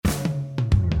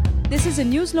This is a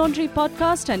News Laundry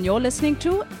podcast and you're listening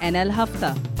to NL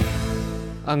Hafta.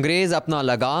 अंग्रेज अपना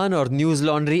लगान और न्यूज़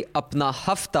लॉन्ड्री अपना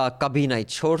हफ्ता कभी नहीं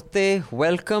छोड़ते.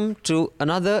 Welcome to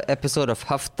another episode of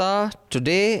Hafta.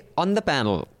 Today on the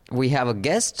panel we have a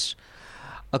guest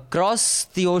across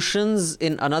the oceans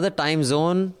in another time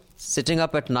zone, sitting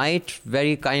up at night,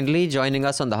 very kindly joining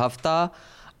us on the Hafta.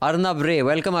 Arnab Ray.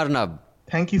 Welcome, Arnab.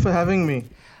 Thank you for having me.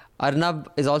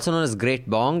 Arnab is also known as Great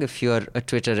Bong if you're a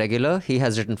Twitter regular. He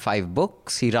has written 5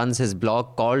 books. He runs his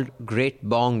blog called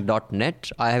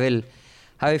greatbong.net. I will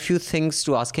have a few things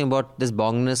to ask him about this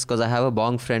bongness because I have a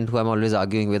bong friend who I'm always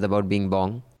arguing with about being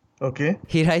bong. Okay.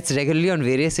 He writes regularly on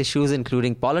various issues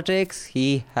including politics.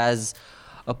 He has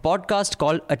a podcast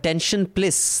called Attention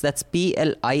Pliss. That's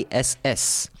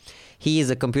P-L-I-S-S. He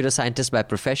is a computer scientist by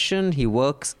profession. He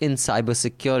works in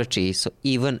cybersecurity. So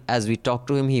even as we talk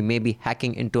to him, he may be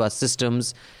hacking into our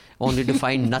systems only to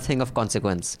find nothing of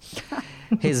consequence.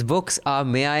 His books are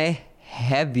May I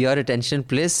Have Your Attention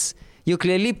Pliss? You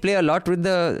clearly play a lot with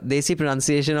the Desi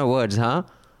pronunciation of words, huh?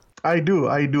 I do.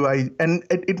 And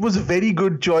it was a very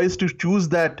good choice to choose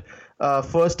that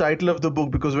first title of the book,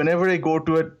 because whenever I go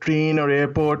to a train or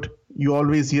airport, you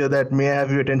always hear that, may I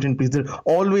have your attention, please. They're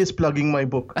always plugging my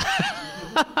book.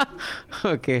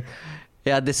 Okay.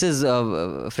 Yeah, this is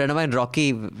a friend of mine,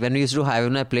 Rocky. When we used to have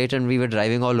him on my plate and we were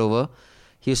driving all over,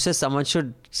 he used to say someone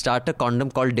should start a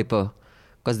condom called Dipper.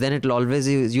 Because then it'll always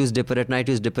use Dipper at night,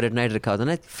 Rikha.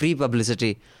 Then free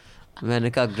publicity.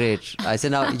 Manika, great. I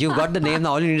said, now you've got the name,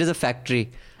 now all you need is a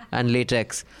factory and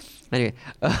latex. Anyway,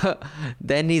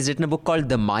 then he's written a book called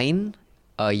The Mine,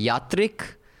 Yatrik,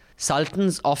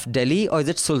 Sultans of Delhi, or is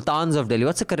it Sultans of Delhi?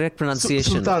 What's the correct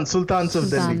pronunciation? Sultans of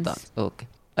Delhi. Okay.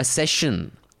 A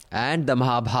Session and the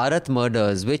Mahabharat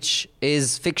Murders, which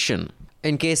is fiction.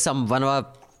 In case one of our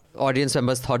audience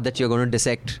members thought that you're going to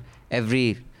dissect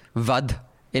every Vad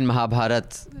in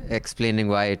Mahabharat, explaining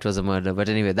why it was a murder. But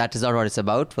anyway, that is not what it's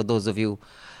about for those of you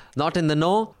not in the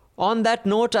know. On that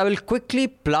note, I will quickly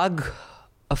plug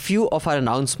a few of our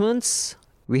announcements.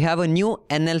 We have a new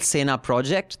NL Sena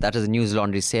project, that is a News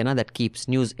Laundry Sena that keeps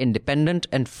news independent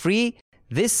and free.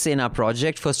 This Sena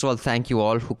project, first of all, thank you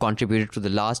all who contributed to the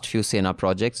last few Sena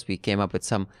projects. We came up with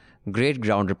some great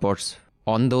ground reports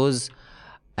on those,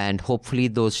 and hopefully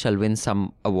those shall win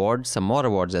some awards, some more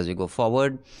awards as we go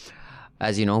forward.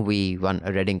 As you know, we won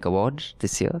a Red Ink Award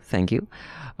this year. Thank you.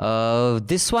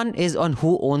 This one is on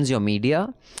Who Owns Your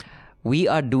Media. We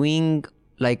are doing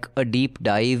like a deep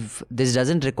dive. This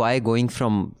doesn't require going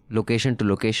from location to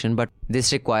location, but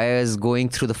this requires going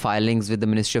through the filings with the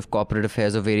Ministry of Corporate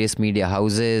Affairs of various media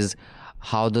houses,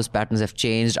 how those patterns have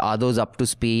changed, are those up to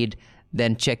speed,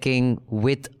 then checking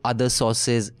with other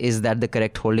sources, is that the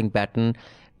correct holding pattern?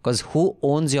 Because who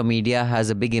owns your media has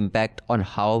a big impact on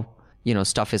how,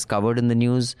 stuff is covered in the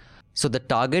news. So the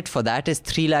target for that is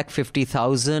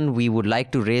 350,000. We would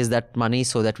like to raise that money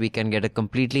so that we can get a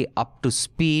completely up to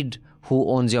speed Who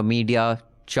Owns Your Media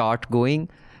chart going.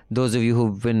 Those of you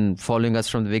who've been following us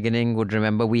from the beginning would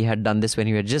remember we had done this when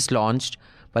we had just launched,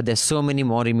 but there's so many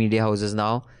more media houses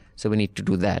now, so we need to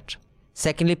do that.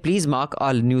 Secondly, please mark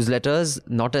our newsletters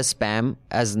not as spam,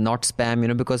 as not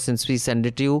spam, because since we send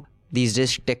it to you, these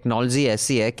days technology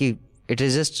aisi hai ki it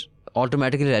is just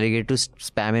automatically relegated to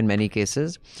spam in many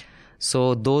cases.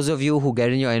 So those of you who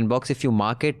get in your inbox, if you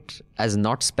mark it as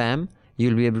not spam,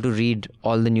 you'll be able to read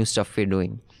all the new stuff we're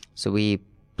doing. So we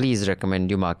please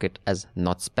recommend you mark it as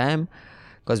not spam,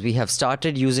 because we have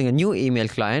started using a new email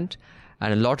client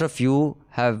and a lot of you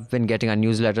have been getting our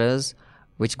newsletters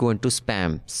which go into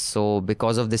spam. So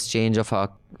because of this change of our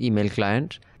email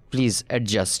client, please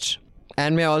adjust.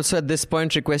 And may I also at this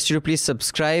point request you to please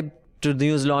subscribe to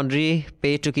News Laundry.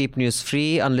 Pay to keep news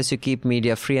free. Unless you keep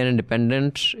media free and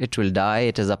independent, it will die.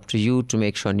 It is up to you to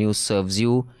make sure news serves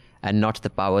you and not the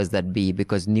powers that be,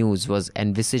 because news was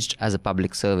envisaged as a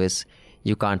public service.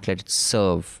 You can't let it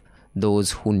serve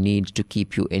those who need to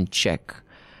keep you in check.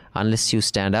 Unless you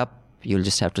stand up, you'll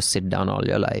just have to sit down all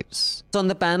your lives. So on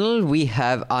the panel, we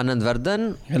have Anand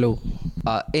Vardhan. Hello.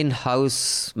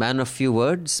 In-house man of few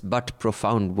words, but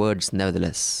profound words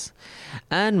nevertheless.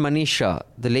 And Manisha,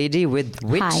 the lady with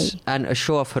wit and a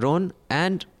show of her own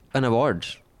and an award.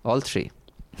 All three.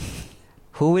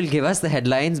 Who will give us the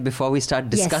headlines before we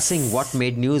start discussing what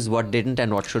made news, what didn't,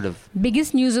 and what should have?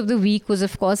 Biggest news of the week was,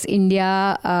 of course,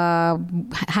 India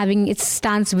having its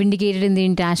stance vindicated in the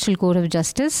International Court of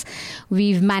Justice.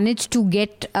 We've managed to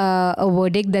get a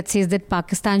verdict that says that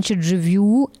Pakistan should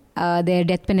review their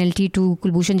death penalty to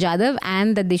Kulbhushan Jadhav,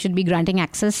 and that they should be granting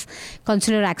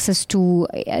consular access to,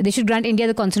 they should grant India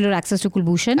the consular access to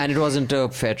Kulbhushan. And it wasn't a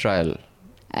fair trial.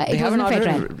 it wasn't a fair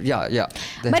trial. Yeah.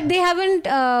 But they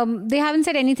haven't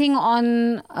said anything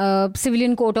on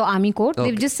civilian court or army court. Okay.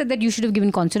 They've just said that you should have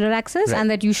given consular access Right. and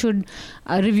that you should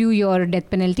review your death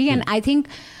penalty. And I think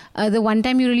the one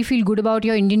time you really feel good about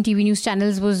your Indian TV news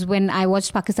channels was when I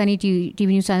watched Pakistani TV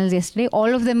news channels yesterday.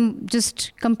 All of them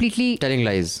just completely Telling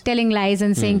lies.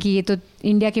 and saying कि ये तो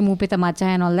India के मुंह पे तमाचा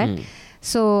है and all that.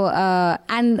 So,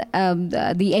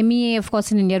 the MEA, of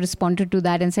course, in India responded to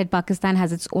that and said Pakistan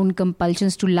has its own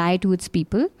compulsions to lie to its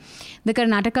people. The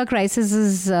Karnataka crisis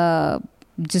is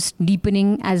just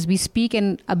deepening as we speak.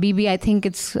 And Abibi, I think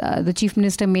it's the chief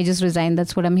minister may just resign.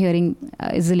 That's what I'm hearing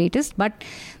is the latest. But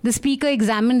the speaker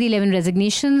examined the 11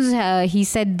 resignations. He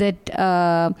said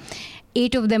that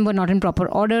 8 of them were not in proper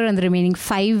order and the remaining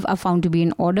 5 are found to be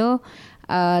in order.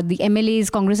 The MLAs,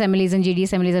 Congress MLAs and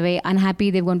JDS MLAs are very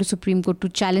unhappy. They've gone to Supreme Court to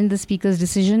challenge the Speaker's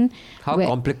decision. How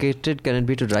complicated can it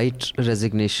be to write a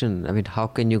resignation? I mean, how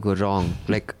can you go wrong?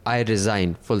 Like, I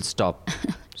resign, full stop,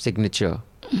 signature.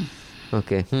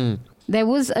 Okay. There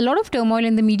was a lot of turmoil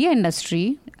in the media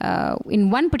industry. In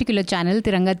one particular channel,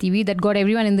 Tiranga TV, that got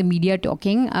everyone in the media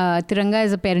talking. Tiranga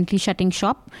is apparently shutting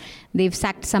shop. They've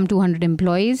sacked some 200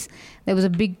 employees. There was a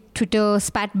big Twitter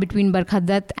spat between Barkha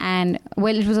Dutt and,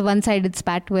 well, it was a one-sided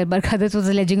spat where Barkha Dutt was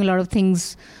alleging a lot of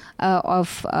things on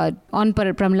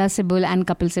Pramila Sibal and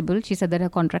Kapil Sibal. She said that her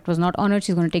contract was not honoured.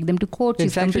 She's going to take them to court. In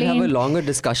fact, we'll have a longer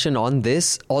discussion on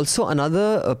this. Also,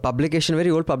 another publication,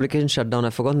 very old publication, shut down.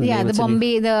 I've forgotten the name.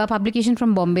 Yeah, the publication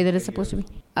from Bombay that is supposed to be.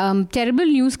 Terrible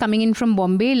news coming in from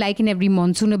Bombay. Like in every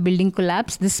monsoon, a building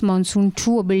collapsed. This monsoon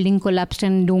too, a building collapsed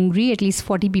in Dongri. At least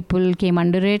 40 people came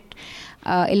under it.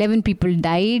 11 people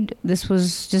died. This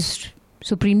was just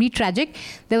supremely tragic.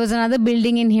 There was another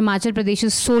building in Himachal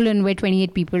Pradesh's Solan where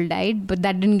 28 people died, but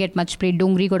that didn't get much play.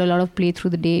 Dongri got a lot of play through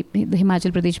the day. The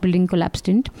Himachal Pradesh building collapsed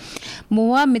didn't.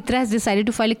 Mohua Mitra has decided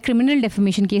to file a criminal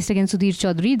defamation case against Sudhir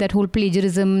Chaudhary. That whole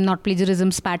plagiarism, not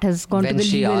plagiarism spat has gone to the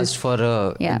legal. When she asked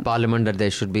for in Parliament that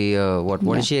there should be what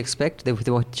did she expect?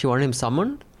 She wanted him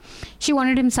summoned? She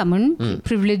wanted him summoned.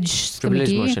 Privilege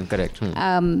motion, correct.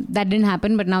 That didn't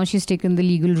happen, but now she's taken the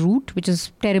legal route, which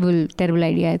is terrible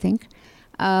idea, I think.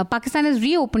 Pakistan has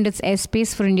reopened its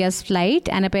airspace for India's flight,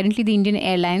 and apparently the Indian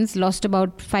Airlines lost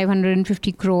about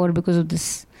 550 crore because of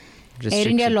this. Air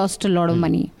India lost a lot of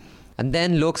money. And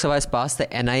then Lok Sabha has passed the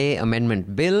NIA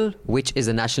Amendment Bill, which is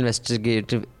a National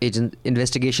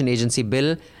Investigation Agency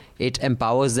bill. It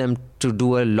empowers them to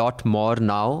do a lot more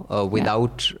now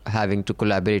without having to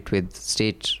collaborate with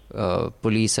state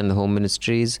police and the home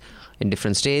ministries in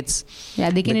different states.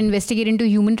 Yeah, they can investigate into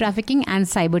human trafficking and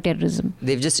cyber terrorism.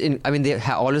 They've just, they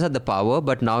always had the power,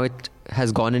 but now it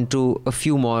has gone into a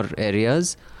few more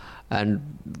areas. And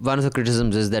one of the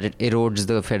criticisms is that it erodes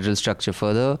the federal structure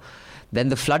further. Then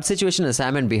the flood situation in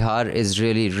Assam and Bihar is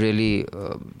really, really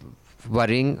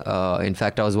worrying. In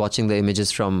fact, I was watching the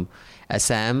images from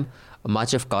Assam.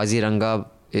 Much of Kaziranga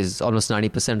is almost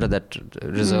 90% of that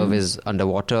reserve is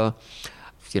underwater.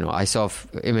 I saw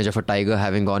an image of a tiger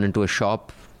having gone into a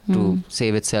shop to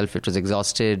save itself. It was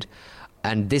exhausted.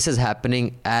 And this is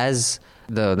happening as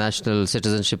the National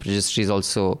Citizenship Registry is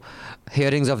also,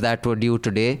 hearings of that were due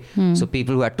today. So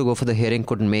people who had to go for the hearing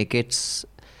couldn't make it.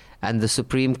 And the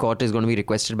Supreme Court is going to be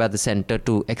requested by the centre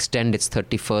to extend its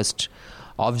 31st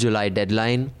of July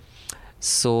deadline.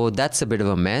 So that's a bit of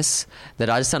a mess. The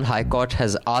Rajasthan High Court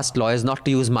has asked lawyers not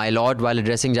to use my lord while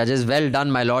addressing judges. Well done,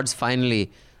 my lords,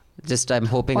 finally. I'm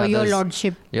hoping or others... your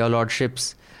lordship. Your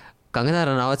lordships. Kangana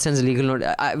Ranaut sends legal note.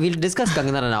 We'll discuss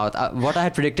Kangana Ranaut. What I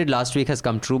had predicted last week has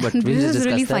come true, but we'll just discuss that. This is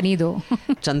really funny though.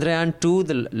 Chandrayaan 2,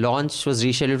 the launch was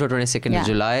rescheduled for 22nd of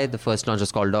July. The first launch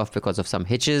was called off because of some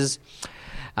hitches.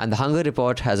 And the Hunger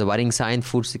Report has a worrying sign.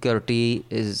 Food security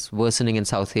is worsening in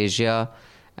South Asia.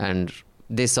 And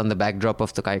this on the backdrop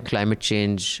of the climate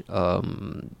change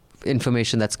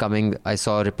information that's coming. I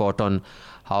saw a report on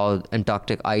how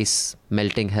Antarctic ice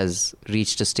melting has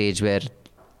reached a stage where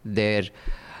they're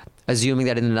assuming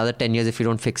that in another 10 years, if we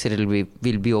don't fix it,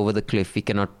 we'll be over the cliff. We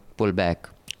cannot pull back.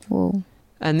 Whoa.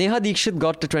 And Neha Dikshit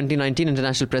got the 2019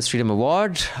 International Press Freedom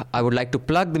Award. I would like to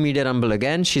plug the Media Rumble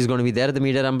again. She's going to be there at the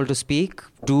Media Rumble to speak.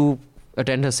 Do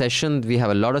attend her session. We have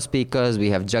a lot of speakers.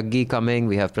 We have Jaggi coming.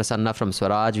 We have Prasanna from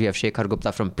Swaraj. We have Shekhar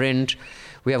Gupta from Print.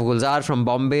 We have Gulzar from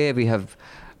Bombay. We have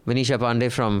Manisha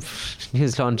Pandey from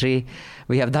News Laundry.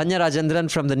 We have Dhanya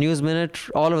Rajendran from the News Minute.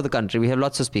 All over the country. We have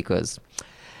lots of speakers.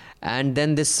 And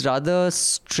then this rather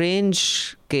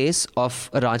strange case of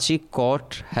a Ranchi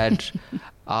court had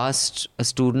asked a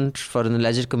student for an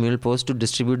alleged communal post to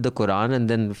distribute the Quran, and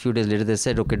then a few days later they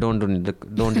said, okay, don't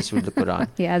distribute the Quran.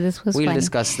 Yeah, this was We'll funny.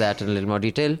 discuss that in a little more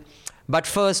detail. But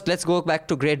first, let's go back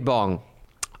to Great Bong.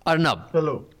 Arnab.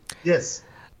 Hello. Yes.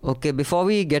 Okay, before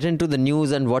we get into the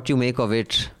news and what you make of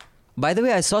it, by the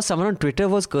way, I saw someone on Twitter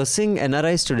was cursing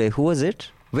NRIs today. Who was it?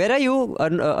 Where are you,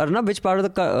 Arnab? Which part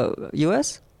of the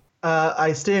US?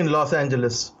 I stay in Los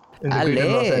Angeles, in the greater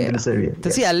Los Angeles area.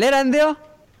 ਤੁਸੀਂ ਅੱਲੇ ਰਹਿੰਦੇ ਹੋ?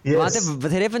 Yes. वहाँ ਤੇ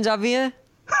ਬਥੇਰੇ ਪੰਜਾਬੀ हैं?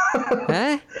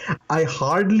 हैं? I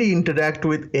hardly interact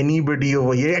with anybody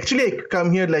over here. Actually, I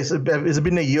come here like it's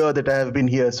been a year that I have been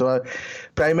here. So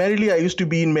primarily I used to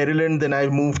be in Maryland, then I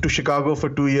moved to Chicago for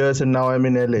 2 years, and now I'm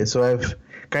in LA. So I've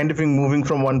kind of been moving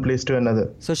from one place to another.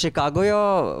 So Chicago,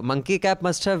 your monkey cap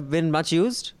must have been much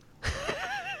used?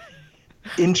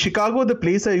 In Chicago, the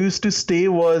place I used to stay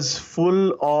was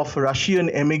full of Russian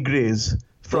emigres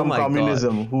from my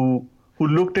communism who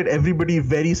looked at everybody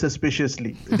very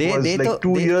suspiciously. It was like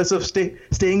 2 years of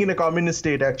staying in a communist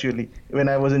state, actually, when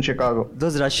I was in Chicago.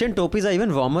 Those Russian topis are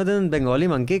even warmer than Bengali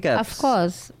monkey caps. Of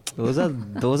course. Those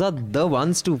are the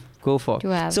ones to go for. To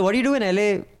have. So what do you do in LA,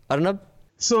 Arnab?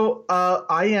 So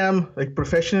I am, like,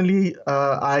 professionally,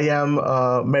 I am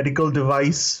a medical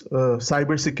device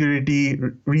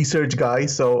cybersecurity research guy.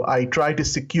 So I try to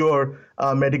secure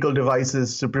medical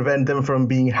devices to prevent them from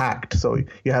being hacked. So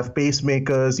you have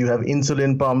pacemakers, you have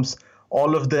insulin pumps,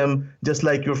 all of them, just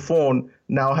like your phone,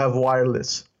 now have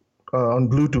wireless on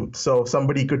Bluetooth. So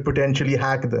somebody could potentially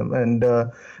hack them. And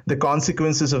the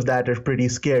consequences of that are pretty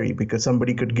scary, because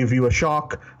somebody could give you a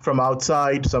shock from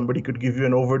outside, somebody could give you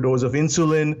an overdose of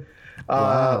insulin.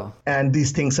 Wow. And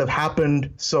these things have happened,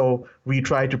 so we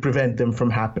try to prevent them from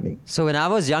happening. So when I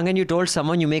was young and you told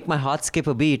someone you make my heart skip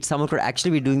a beat, someone could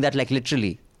actually be doing that, like,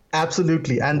 literally.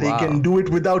 Absolutely. And they Wow. can do it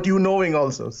without you knowing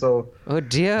also. So Oh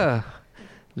dear.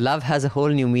 Love has a whole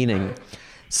new meaning.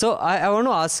 So I want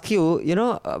to ask you,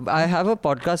 I have a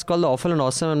podcast called The Awful and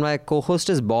Awesome, and my co-host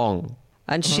is Bong.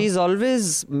 And she's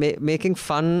always making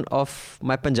fun of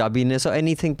my Punjabiness or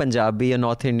anything Punjabi or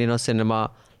North Indian or cinema.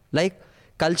 Like,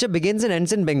 culture begins and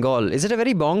ends in Bengal. Is it a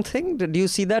very Bong thing? Do you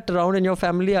see that around in your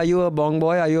family? Are you a Bong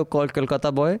boy? Are you a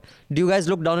Kolkata boy? Do you guys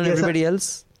look down on Yes, everybody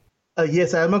else?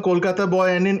 yes, I am a Kolkata boy,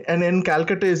 and in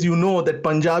Calcutta, as you know, that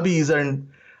Punjabis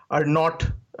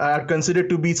are considered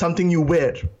to be something you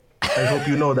wear. I hope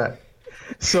you know that.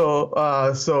 So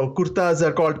kurtas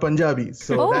are called Punjabis.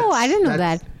 So I didn't know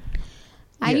that.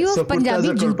 I knew of Punjabi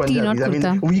kurtas are called jutti, not Punjabis. kurta.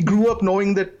 I mean, we grew up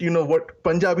knowing that, what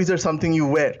Punjabis are something you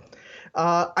wear.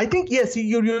 I think, yes,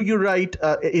 you're right.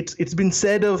 It's been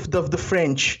said of the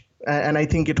French, and I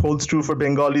think it holds true for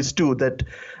Bengalis too, that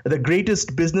the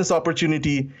greatest business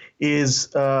opportunity is,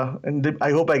 and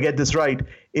I hope I get this right,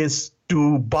 is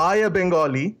to buy a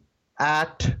Bengali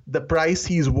at the price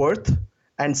he's worth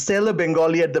and sell a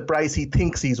Bengali at the price he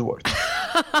thinks he's worth.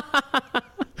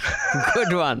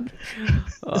 Good one.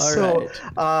 All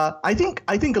right. I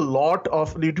think a lot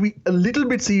of, to be a little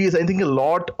bit serious, I think a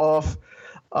lot of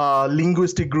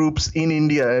linguistic groups in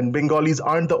India, and Bengalis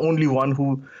aren't the only one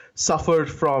who suffer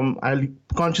from, I'm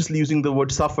consciously using the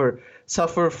word suffer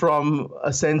from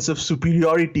a sense of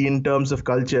superiority in terms of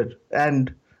culture.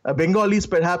 And Bengalis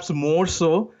perhaps more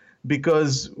so,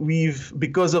 because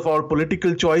of our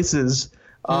political choices,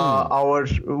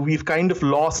 we've kind of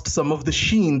lost some of the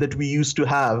sheen that we used to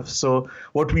have. So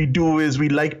what we do is we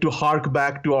like to hark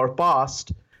back to our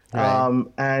past. Right.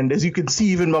 And as you can see,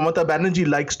 even Mamata Banerjee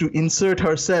likes to insert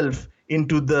herself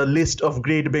into the list of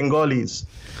great Bengalis.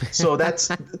 So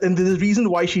and the reason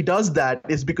why she does that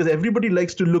is because everybody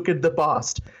likes to look at the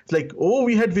past. It's like, oh,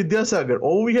 we had Vidyasagar.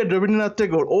 Oh, we had Rabindranath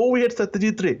Tagore. Oh, we had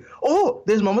Satyajit Ray. Oh,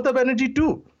 there's Mamata Banerjee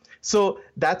too. So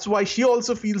that's why she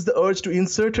also feels the urge to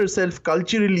insert herself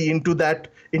culturally into that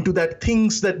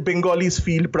things that Bengalis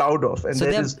feel proud of. And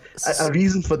there is a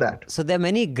reason for that. So there are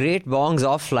many great bongs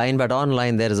offline, but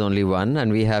online there is only one,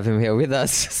 and we have him here with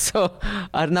us. So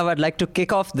Arnab, I'd like to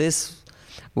kick off this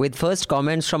with first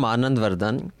comments from Anand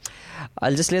Vardhan.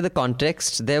 I'll just lay the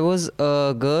context. There was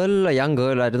a young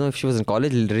girl, I don't know if she was in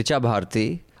college, Richa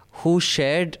Bharti, who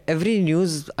shared every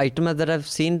news item that I've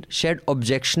seen, shared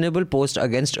objectionable post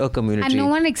against a community. And no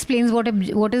one explains what is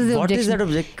the objection. What is that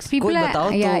objection? People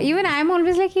even I'm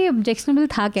always like, ये objectionable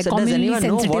था क्या? So does anyone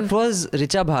know what was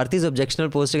Richa Bharti's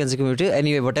objectionable post against the community?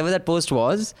 Anyway, whatever that post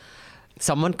was,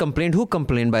 someone complained. Who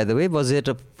complained, by the way? Was it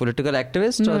a political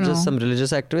activist or just some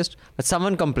religious activist? But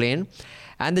someone complained,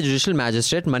 and the judicial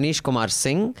magistrate, Manish Kumar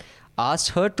Singh, asked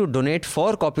her to donate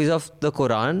 4 copies of the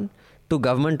Quran to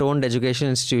government-owned education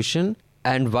institution,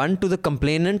 and 1 to the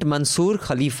complainant Mansoor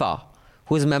Khalifa,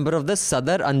 who is a member of the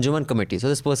Sadar Anjuman committee. So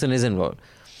this person is involved.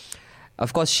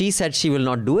 Of course, she said she will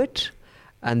not do it,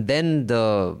 and then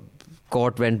the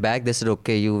court went back. They said,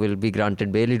 okay, you will be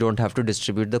granted bail. You don't have to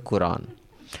distribute the Quran.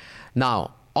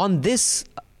 Now, on this,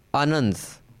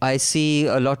 Anand, I see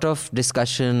a lot of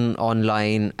discussion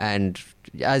online, and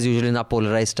as usual in our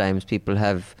polarized times, people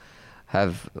have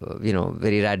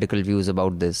very radical views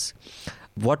about this.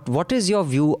 What is your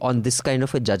view on this kind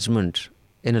of a judgment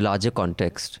in a larger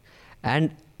context?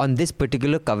 And on this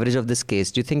particular coverage of this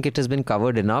case, do you think it has been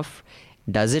covered enough?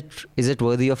 Is it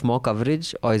worthy of more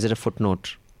coverage, or is it a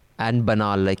footnote and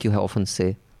banal, like you often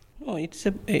say? No,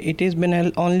 it is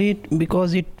banal only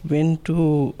because it went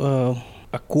to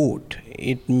a court.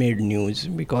 It made news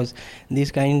because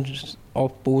these kinds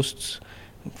of posts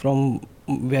from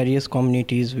various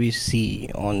communities we see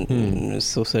on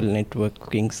social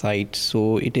networking sites.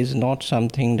 So it is not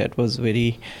something that was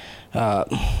very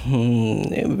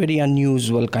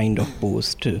unusual kind of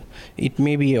post. It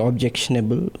may be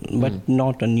objectionable, but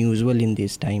not unusual in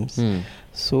these times.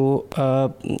 So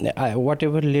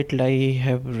whatever little I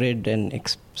have read and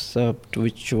excerpt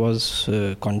which was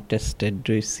contested,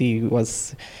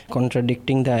 was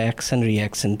contradicting the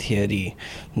action-reaction theory,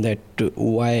 that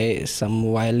why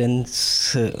some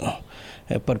violence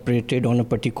perpetrated on a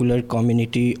particular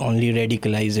community only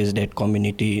radicalizes that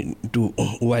community to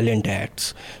violent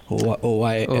acts.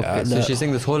 Why? So she's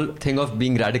saying this whole thing of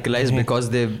being radicalized because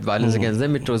the violence against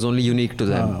them, it was only unique to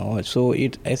them. So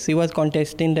she was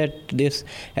contesting that this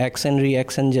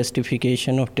action-reaction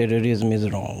justification of terrorism is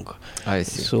wrong. I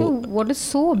see. So what is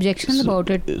so objectionable about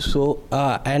it? So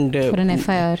for an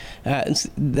FIR,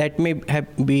 that may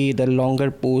be the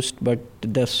longer post, but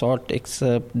the short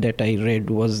excerpt that I read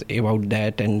was about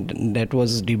that, and that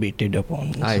was debated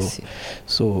upon. I see.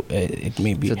 So it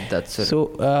may be. So that's it.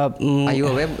 So are you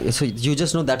aware? So you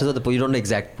just know that is what the post. You don't know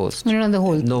exact post. you don't know the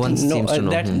whole. No one seems to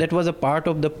know. That was a part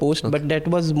of the post, but that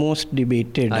was most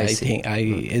debated. I think I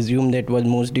assume that was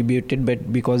most debated,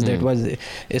 but because that was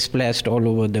splashed all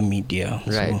over the media.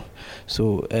 Right.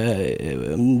 So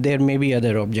there may be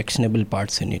other objectionable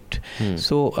parts in it.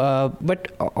 So,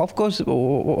 but of course,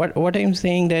 what I'm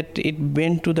saying that it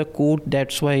went to the court.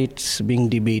 That's why it's being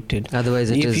debated. Otherwise,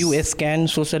 if you scan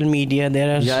social media,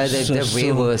 there are they're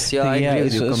way worse. I agree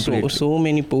with you completely. So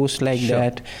many posts like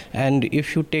that, and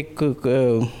if you take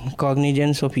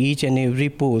cognizance of each and every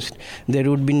post, there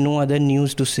would be no other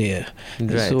news to share.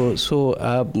 Right.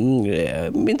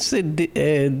 Means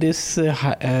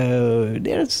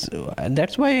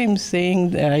that's why I'm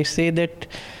saying I say that.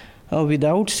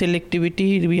 Without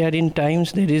selectivity, we are in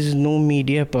times there is no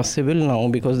media possible now,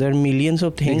 because there are millions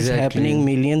of things happening,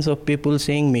 millions of people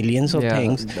saying millions of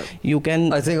things. You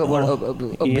can. I think about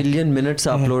a billion minutes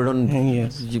upload on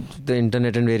the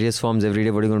internet in various forms every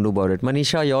day. What are you going to do about it?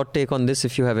 Manisha, your take on this,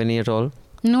 if you have any at all?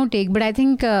 No take, but I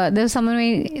think there was someone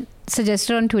who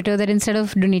suggested on Twitter that instead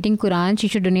of donating Quran, she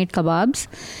should donate kebabs,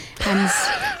 and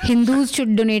Hindus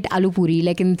should donate aloo puri,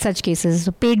 like in such cases.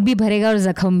 So, peet bhi bharega aur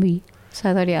zakham bhi. So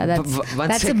I thought,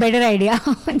 that's a better idea.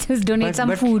 Just donate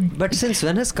some food. But since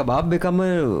when has kebab become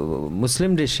a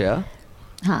Muslim dish? Yeah.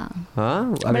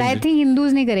 But I think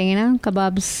Hindus नहीं करेंगे ना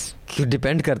kebabs.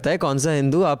 Depend करता है कौन सा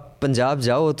हिंदू. आप पंजाब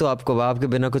जाओ तो आप कबाब के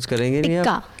बिना कुछ करेंगे नहीं.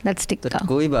 That's tikka. तो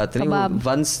कोई बात नहीं.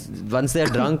 Once they are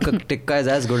drunk, tikka is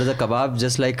as good as a kebab,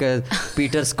 just like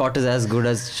Peter Scott is as good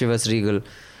as Chivas Regal.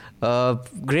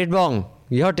 Great Bong,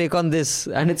 your take on this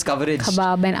and its coverage.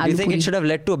 Kebab and aloo puri. Do you think it should have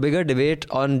led to a bigger debate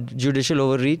on judicial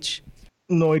overreach?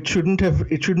 No, it shouldn't have.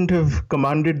 It shouldn't have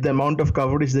commanded the amount of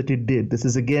coverage that it did. This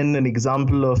is again an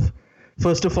example of,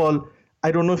 first of all,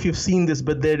 I don't know if you've seen this,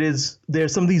 but there's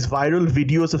some of these viral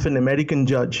videos of an American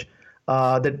judge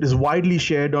that is widely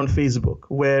shared on Facebook,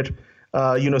 where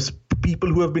people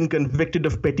who have been convicted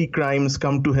of petty crimes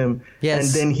come to him, and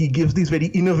then he gives these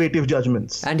very innovative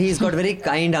judgments. And he's got very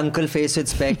kind uncle face with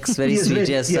specs, very sweet.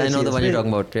 Yes, I know the one you're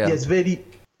talking about. Yeah. Yes, very,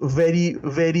 very,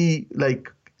 very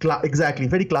exactly,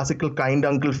 very classical kind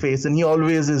uncle face, and he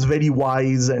always is very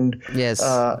wise and yes.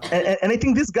 And I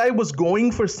think this guy was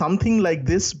going for something like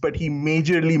this, but he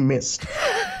majorly missed.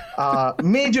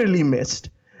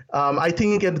 I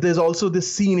think there's also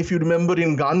this scene, if you remember,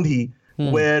 in Gandhi,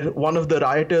 where one of the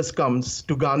rioters comes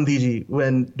to Gandhiji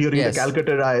during the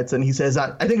Calcutta riots, and he says,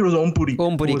 I think it was Om Puri who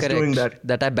was correct. doing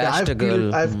that I bashed a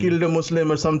girl. I've killed a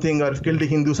Muslim or something, or I've killed a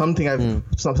Hindu, something.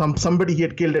 Somebody he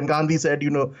had killed, and Gandhi said,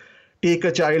 take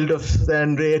a child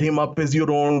and rear him up as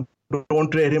your own.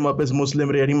 Don't rear him up as Muslim,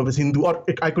 rear him up as Hindu. Or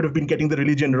I could have been getting the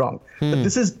religion wrong. But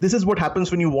this is what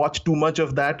happens when you watch too much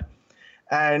of that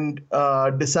and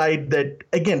decide that,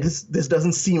 again, this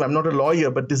doesn't seem, I'm not a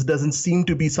lawyer, but this doesn't seem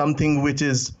to be something which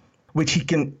he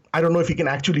can, I don't know if he can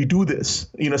actually do this,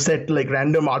 set like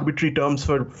random arbitrary terms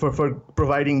for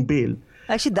providing bail.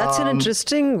 Actually, that's an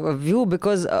interesting view,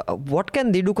 because what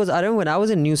can they do? Because I remember when I was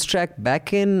in Newstrack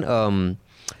back in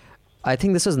I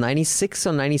think this was 96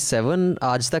 or 97.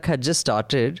 Aaj Tak had just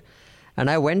started. And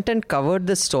I went and covered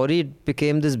the story. It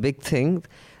became this big thing.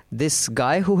 This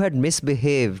guy who had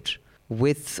misbehaved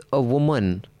with a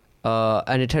woman,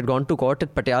 and it had gone to court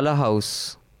at Patiala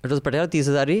House. It was Patiala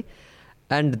Tisazari.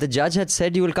 And the judge had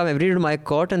said, you will come every day to my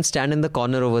court and stand in the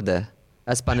corner over there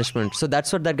as punishment. So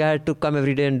that's what that guy had to come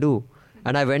every day and do.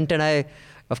 And I went and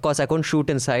of course, I couldn't shoot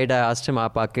inside. I asked him,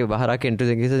 aap aake bahar aake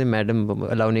interview. He said, madam,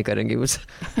 allow nahi karengi.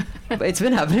 It's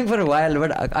been happening for a while,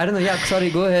 but I don't know. Yeah, sorry,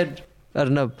 go ahead,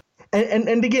 Arnab.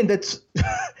 And again, that's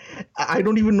I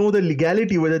don't even know the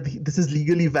legality, whether this is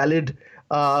legally valid.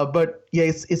 But yeah,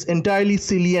 it's entirely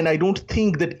silly. And I don't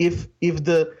think that if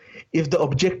the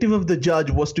objective of the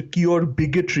judge was to cure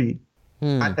bigotry,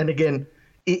 and again,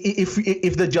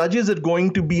 if the judges are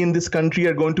going to be in this country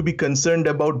are going to be concerned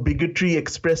about bigotry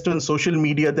expressed on social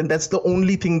media, then that's the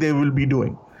only thing they will be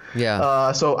doing.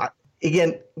 Yeah. So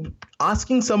again,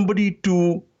 asking somebody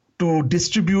to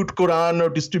distribute Quran or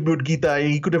distribute Gita,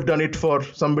 he could have done it for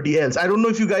somebody else. I don't know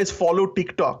if you guys follow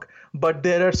TikTok, but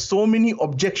there are so many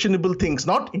objectionable things,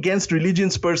 not against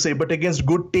religions per se, but against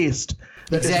good taste.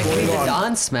 Exactly, the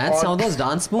dance, man. Some of those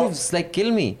dance moves kill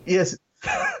me. Yes.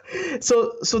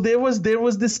 So there was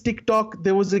this TikTok.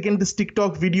 There was again this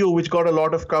TikTok video which got a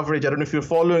lot of coverage. I don't know if you're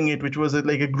following it, which was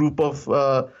like a group of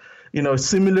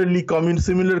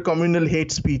similar communal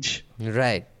hate speech.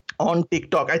 Right. On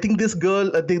TikTok. I think this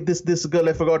girl, this girl,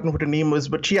 I've forgotten what her name was,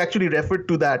 but she actually referred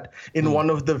to that in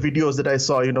one of the videos that I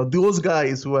saw. Those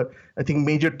guys who are, I think,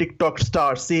 major TikTok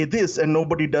stars say this and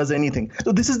nobody does anything.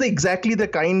 So this is exactly the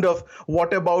kind of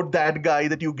what about that guy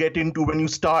that you get into when you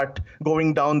start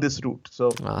going down this route.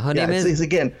 So her name is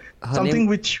again something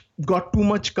which got too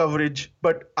much coverage,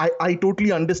 but I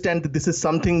totally understand that this is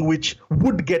something which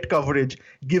would get coverage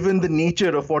given the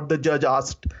nature of what the judge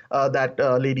asked that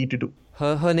lady to do.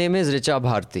 Her name is Richa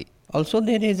Bharti. Also,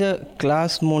 there is a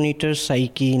class monitor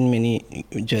psyche in many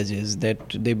judges, that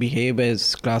they behave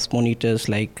as class monitors,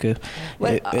 like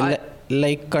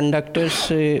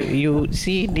conductors. You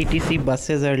see DTC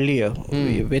buses earlier,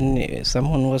 when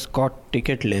someone was caught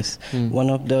ticketless,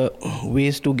 one of the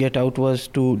ways to get out was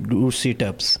to do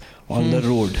sit-ups on the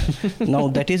road. Now,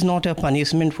 that is not a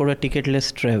punishment for a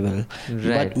ticketless travel.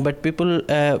 Right. But people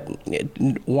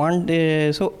want...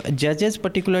 so judges,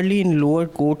 particularly in lower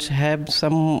courts, have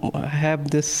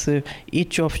this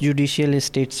itch of judicial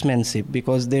statesmanship,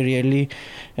 because they really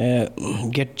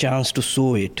get chance to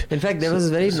show it. In fact, there was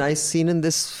a very nice scene in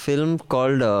this film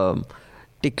called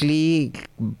Tickly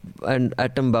and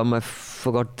Atom Bomb. I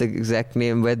forgot the exact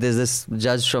name, where there's this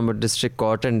judge from a district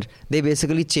court and they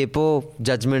basically cheapo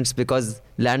judgments, because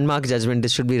landmark judgment,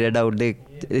 this should be read out.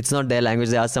 It's not their language.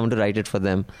 They ask someone to write it for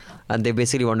them and they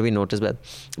basically want to be noticed.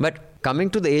 But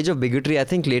coming to the age of bigotry, I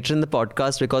think later in the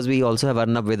podcast, because we also have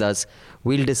Arnab with us,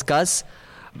 we'll discuss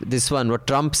this one, what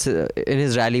Trump's in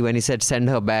his rally when he said send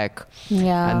her back.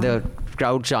 Yeah. And the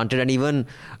crowd chanted, and even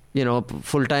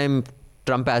full-time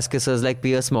Trump askissers like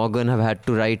Piers Morgan have had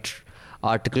to write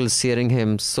articles cheering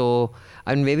him. So,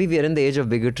 maybe we are in the age of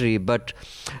bigotry. But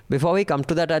before we come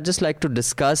to that, I'd just like to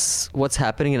discuss what's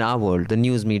happening in our world, the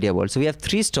news media world. So we have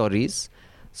 3 stories.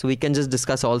 So we can just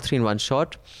discuss all 3 in one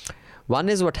shot. One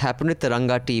is what happened with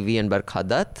Tiranga TV and Barkha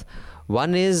Dutt.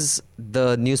 One is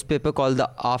the newspaper called the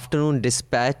Afternoon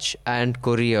Dispatch and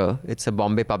Courier. It's a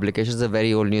Bombay publication. It's a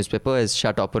very old newspaper. It's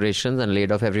shut operations and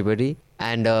laid off everybody.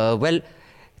 And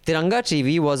Tiranga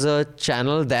TV was a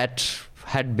channel that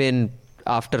had been,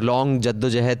 after long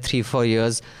jaddojahed, 3-4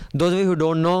 years. Those of you who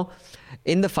don't know,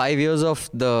 in the 5 years of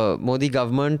the Modi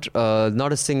government,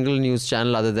 not a single news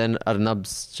channel other than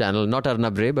Arnab's channel, not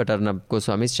Arnab Ray, but Arnab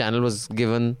Goswami's channel was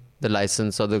given the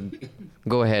license or the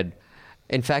go-ahead.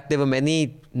 In fact, there were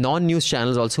many non-news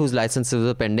channels also whose licenses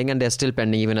were pending, and they're still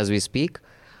pending even as we speak.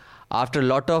 After a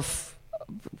lot of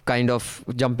kind of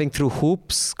jumping through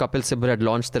hoops, Kapil Sibal had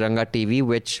launched Tiranga TV,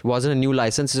 which wasn't a new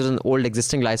license. It was an old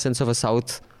existing license of a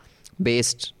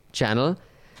South-based channel.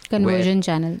 Conversion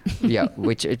channel. Yeah,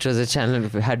 which it was a channel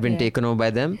that had been taken over by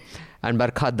them. And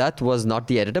Barkha Dutt was not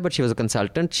the editor, but she was a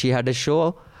consultant. She had a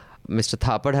show. Mr.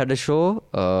 Thapar had a show.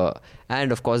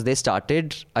 And of course, they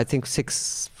started, I think,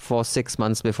 6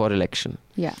 months before election.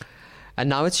 Yeah. And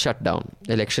now it's shut down.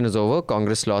 Election is over.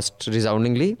 Congress lost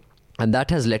resoundingly. And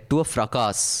that has led to a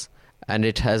fracas. And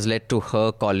it has led to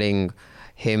her calling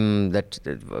him that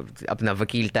apna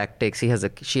vakil tactics. She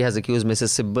has accused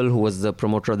Mrs. Sibal, who was the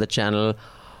promoter of the channel,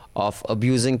 of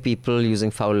abusing people,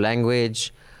 using foul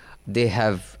language. They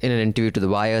have, in an interview to The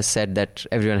Wire, said that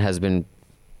everyone has been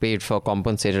paid for,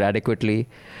 compensated adequately.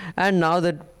 And now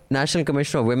the National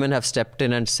Commission of Women have stepped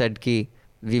in and said, ki,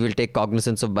 we will take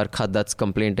cognizance of Barkha Dutt's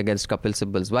complaint against Kapil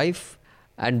Sibbal's wife.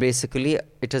 And basically,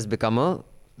 it has become a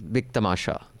big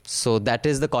tamasha. So that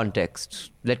is the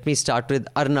context. Let me start with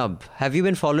Arnab. Have you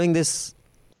been following this?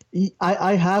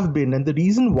 I have been, and the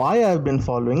reason why I've been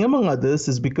following, among others,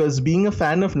 is because being a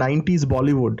fan of 90s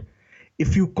Bollywood,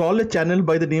 if you call a channel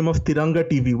by the name of Tiranga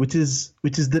TV, which is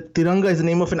the Tiranga is the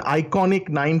name of an iconic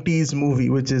 90s movie,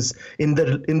 which is in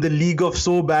the league of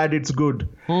so bad it's good,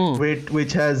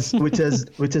 which has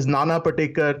Nana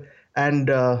Patekar and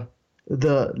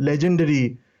the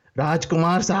legendary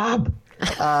Rajkumar Saab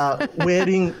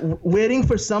wearing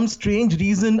for some strange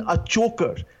reason a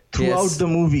choker throughout the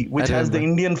movie, which has the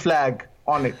Indian flag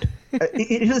on it.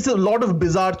 It has a lot of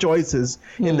bizarre choices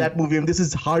in that movie, and this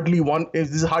is hardly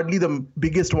the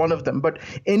biggest one of them. But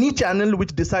any channel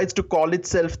which decides to call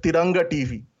itself Tiranga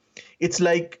TV, it's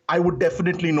like I would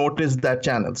definitely notice that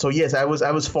channel. So yes, I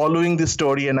was following this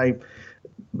story, and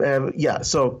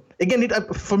So again,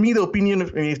 for me, the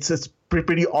opinion it's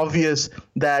pretty obvious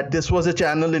that this was a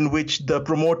channel in which the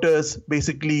promoters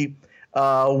basically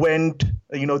went,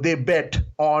 they bet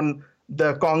on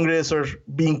the Congress or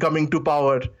coming to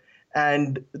power,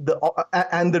 and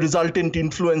the resultant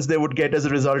influence they would get as a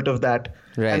result of that.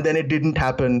 Right. And then it didn't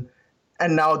happen.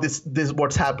 And now this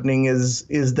what's happening is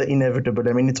the inevitable.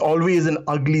 I mean, it's always an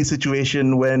ugly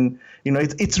situation when,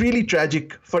 it's really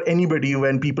tragic for anybody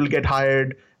when people get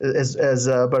hired, as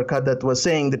Barkha Dutt was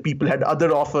saying, that people had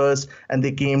other offers and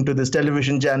they came to this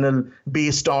television channel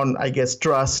based on, I guess,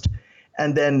 trust.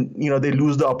 And then, they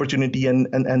lose the opportunity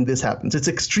and this happens. It's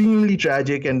extremely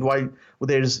tragic. And while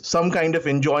there's some kind of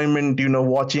enjoyment,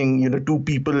 watching,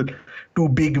 two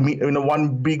big,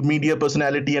 one big media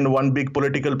personality and one big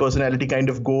political personality kind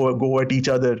of go at each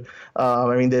other.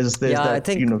 I mean, there's that, I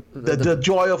think the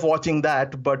joy of watching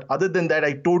that. But other than that,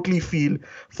 I totally feel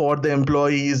for the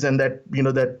employees and that,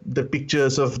 that the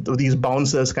pictures of these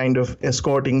bouncers kind of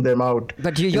escorting them out.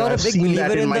 But you're a I've big seen believer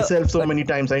that in myself so many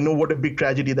times. I know what a big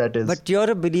tragedy that is. But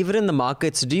you're a believer in the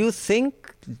markets. Do you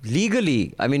think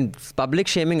legally, I mean, public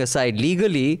shaming aside,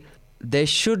 legally, there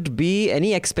should be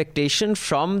any expectation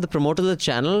from the promoter of the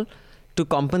channel to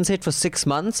compensate for 6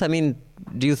 months? I mean,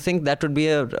 do you think that would be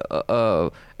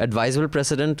a advisable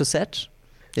precedent to set?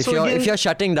 If you're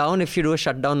shutting down, if you do a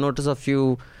shutdown notice, or if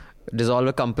you dissolve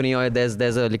a company, or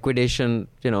there's a liquidation,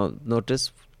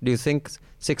 notice, do you think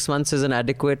 6 months is an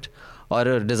adequate or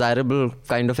a desirable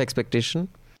kind of expectation?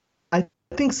 I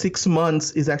think 6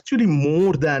 months is actually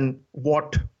more than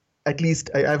what. At least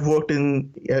I've worked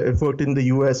in the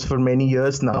US for many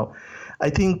years now. I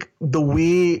think the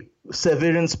way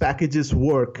severance packages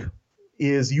work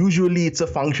is usually it's a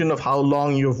function of how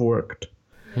long you've worked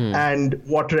and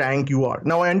what rank you are.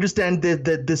 Now, I understand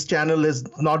that this channel has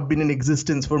not been in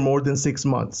existence for more than 6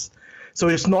 months. So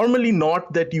it's normally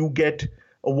not that you get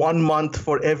 1 month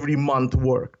for every month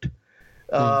worked.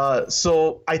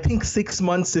 So I think 6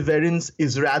 months severance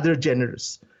is rather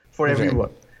generous for everyone.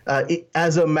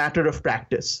 As a matter of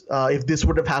practice. If this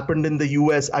would have happened in the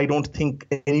US, I don't think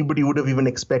anybody would have even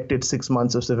expected 6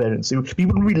 months of severance. So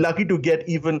people would be lucky to get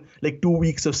even like 2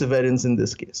 weeks of severance in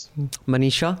this case.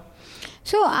 Manisha?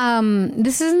 So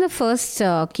this isn't the first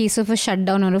case of a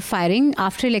shutdown or a firing.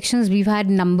 After elections, we've had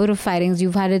a number of firings.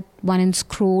 You've had one in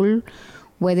Scroll,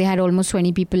 where they had almost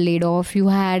 20 people laid off. You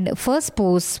had First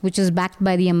Post, which is backed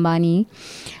by the Ambani,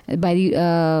 by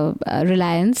the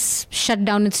Reliance, shut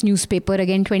down its newspaper.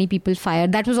 Again, 20 people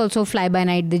fired. That was also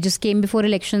fly-by-night. They just came before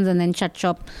elections and then shut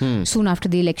shop soon after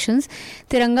the elections.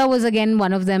 Tiranga was again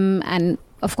one of them. And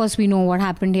of course, we know what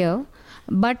happened here.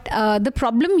 But the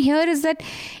problem here is that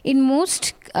in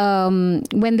most,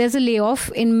 when there's a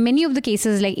layoff, in many of the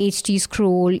cases like HT,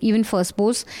 Scroll, even First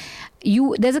Post,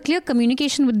 there's a clear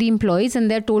communication with the employees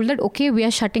and they're told that, okay, we are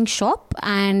shutting shop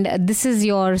and this is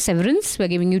your severance. We're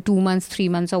giving you 2 months, 3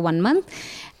 months or 1 month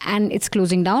and it's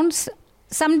closing down.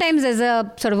 Sometimes there's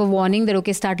a sort of a warning that,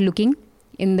 okay, start looking.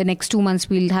 In the next 2 months,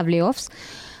 we'll have layoffs.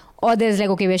 Or there's like,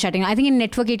 okay, we're shutting. I think in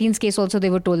Network 18's case also,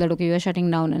 they were told that, okay, we're shutting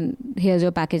down and here's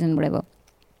your package and whatever.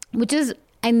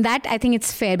 And that I think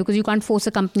it's fair because you can't force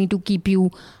a company to keep you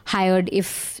hired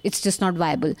if it's just not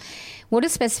viable. What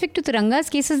is specific to Tiranga's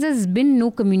case is there's been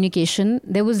no communication.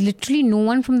 There was literally no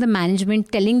one from the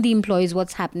management telling the employees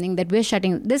what's happening, that we're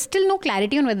shutting. There's still no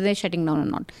clarity on whether they're shutting down or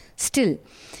not. Still.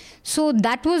 So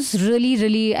that was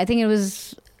really, I think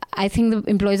the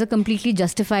employees are completely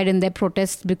justified in their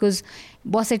protests because,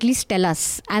 boss, at least tell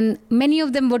us. And many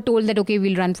of them were told that, okay,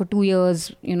 we'll run for 2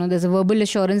 years. There's a verbal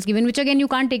assurance given, which again, you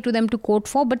can't take to them to court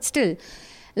for, but still.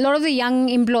 a lot of the young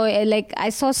employee, like I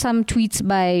saw some tweets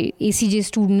by ACJ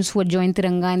students who had joined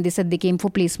Tiranga, and they said they came for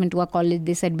placement to our college.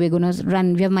 They said, we're going to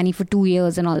run, we have money for 2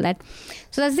 years and all that.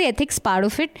 So that's the ethics part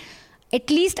of it. At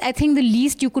least I think the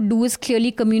least you could do is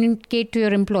clearly communicate to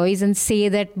your employees and say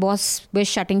that, boss, we're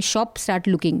shutting shop, start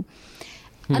looking.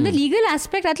 On the legal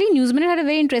aspect, I think Newsminute had a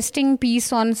very interesting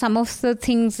piece on some of the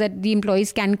things that the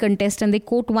employees can contest, and they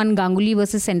quote one Ganguly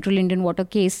versus Central Indian Water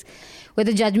case, where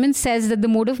the judgment says that the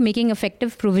mode of making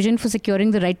effective provision for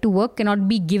securing the right to work cannot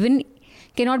be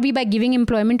by giving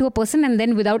employment to a person and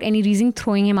then without any reason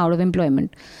throwing him out of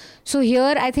employment. So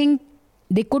here I think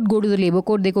they could go to the labor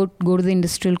court, they could go to the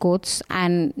industrial courts,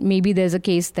 and maybe there's a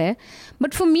case there.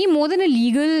 But for me, more than a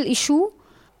legal issue,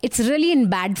 it's really in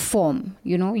bad form.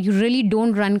 You really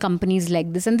don't run companies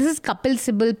like this. And this is Kapil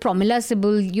Sibal, Pramila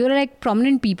Sibal. You're like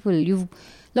prominent people. A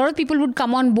lot of people would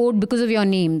come on board because of your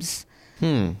names.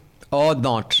 Or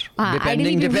not.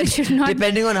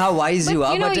 Depending on how wise you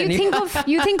are.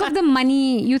 You think of the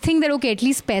money. You think that, okay, at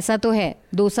least paisa to hai.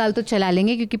 2 saal to chala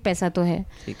lenge kyunki paisa to hai.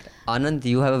 Anand,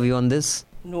 you have a view on this?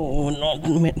 No,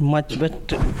 not much,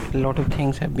 but a lot of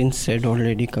things have been said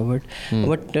already, covered.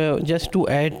 But just to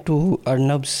add to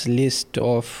Arnab's list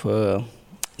of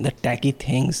the tacky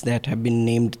things that have been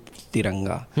named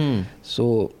Tiranga.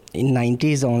 So in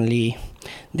 90s only,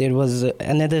 there was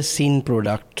another scene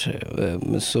product. There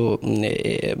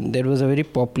was a very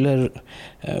popular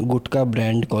gutka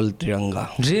brand called Tiranga.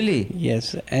 Really?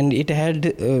 Yes, and it had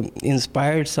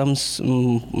inspired some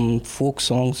folk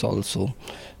songs also.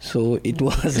 So it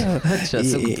was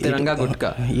Tiranga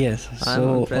Gutka. Yes.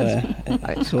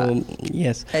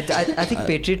 Yes. I think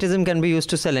patriotism can be used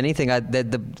to sell anything.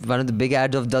 One of the big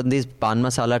ads of these pan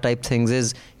masala type things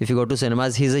is, if you go to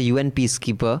cinemas, he's a UN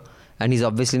peacekeeper and he's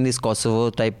obviously in these Kosovo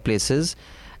type places.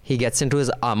 He gets into his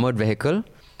armored vehicle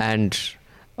and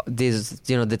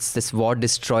this war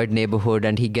destroyed neighborhood,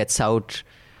 and he gets out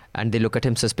and they look at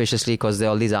him suspiciously because there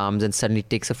are all these arms, and suddenly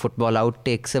takes a football out,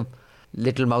 takes a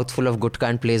little mouthful of gutka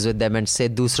and plays with them and say,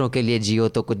 "Dusron ke liye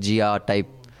jiyo to kuch jiya" type.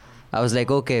 I was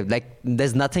like, okay, like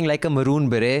there's nothing like a maroon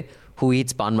beret who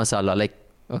eats pan masala. Like,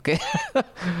 okay.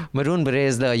 Maroon beret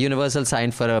is the universal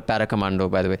sign for a para commando,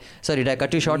 by the way. Sorry, did I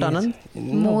cut you short, Yes. Anand?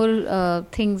 More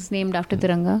things named after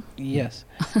Tiranga. Yes.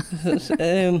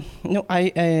 No,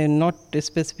 I not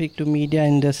specific to media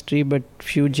industry, but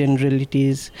few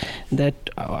generalities. That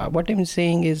what I'm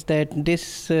saying is that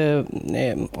this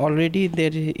already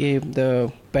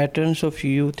the patterns of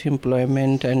youth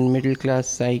employment and middle class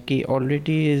psyche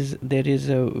already there is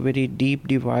a very deep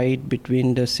divide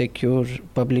between the secure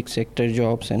public sector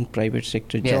jobs and private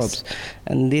sector jobs,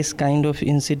 and this kind of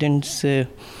incidents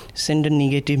send a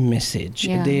negative message.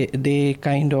 They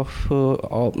kind of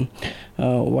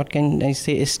what can I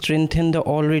say, strengthen the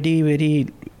already very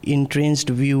entrenched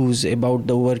views about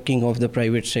the working of the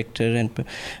private sector and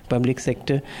public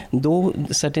sector, though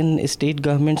certain state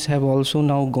governments have also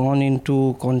now gone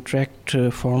into contract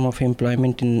form of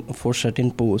employment for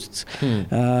certain posts.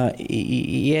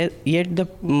 Yet the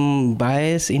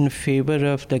bias in favor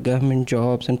of the government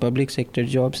jobs and public sector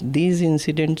jobs, these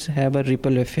incidents have a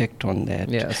ripple effect on that.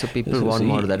 Yeah, so people want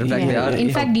more of that.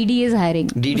 In fact, DD is hiring.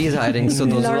 DD is hiring, so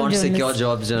those who want secure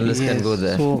jobs, journalists can go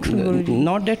there. So,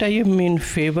 not that I am in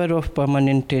favor of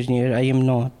permanent tenure, I am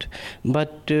not.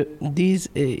 But these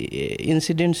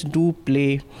incidents do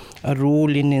play a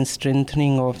role in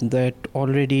strengthening of that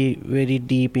already very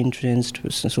deep entrenched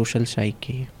social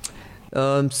psyche.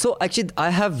 So actually, I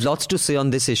have lots to say on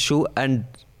this issue, and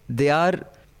they are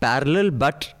parallel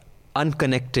but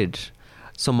unconnected.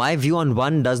 So my view on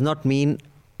one does not mean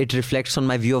it reflects on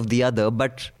my view of the other,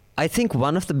 but I think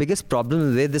one of the biggest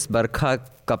problems with this Barkha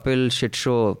Kapil shit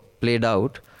show played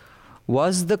out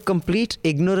was the complete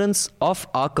ignorance of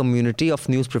our community of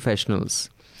news professionals.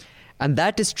 And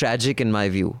that is tragic in my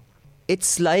view.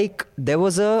 It's like there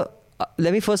was let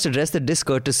me first address the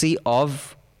discourtesy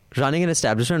of running an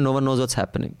establishment and no one knows what's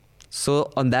happening.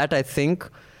 So on that, I think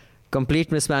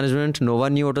complete mismanagement, no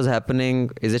one knew what was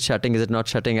happening. Is it shutting? Is it not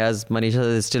shutting? As Manisha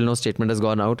says, still no statement has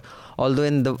gone out. Although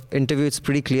in the interview, it's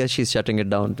pretty clear she's shutting it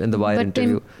down in the Wire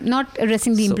interview. Not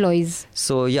addressing the employees.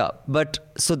 So yeah, but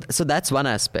so that's one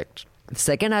aspect. The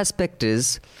second aspect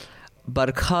is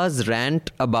Barkha's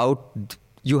rant about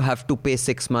you have to pay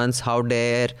 6 months. How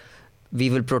dare we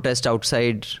will protest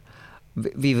outside.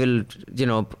 We will,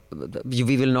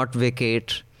 we will not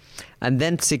vacate. And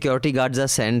then security guards are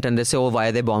sent and they say, oh, why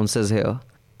are there bouncers here?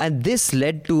 And this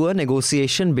led to a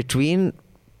negotiation between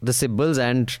the Sibbals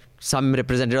and some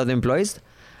representative of the employees.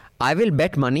 I will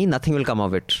bet money nothing will come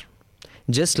of it.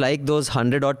 Just like those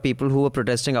 100-odd people who were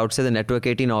protesting outside the Network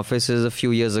 18 offices a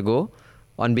few years ago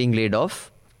on being laid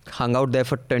off. hung out there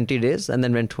for 20 days and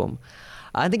then went home.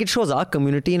 I think it shows our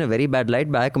community in a very bad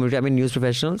light. By our community, I mean news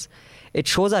professionals. It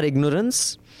shows our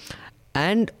ignorance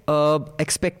and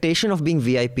expectation of being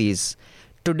VIPs.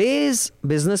 Today's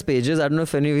business pages, I don't know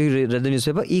if any of you read the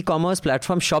newspaper, e-commerce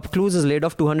platform ShopClues has laid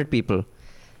off 200 people.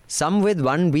 Some with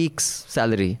 1 week's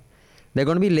salary. They're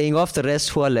going to be laying off the rest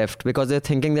who are left because they're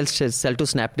thinking they'll sell to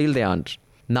Snapdeal. They aren't.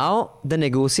 Now, the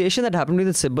negotiation that happened with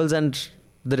the Sibbals and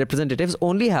the representatives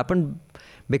only happened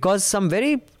because some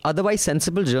very otherwise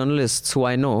sensible journalists who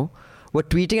I know were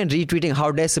tweeting and retweeting,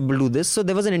 how dare Sibbal do this? So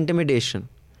there was an intimidation.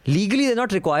 Legally, they're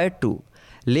not required to.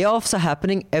 Layoffs are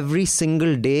happening every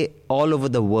single day all over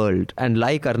the world. And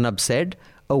like Arnab said,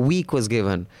 a week was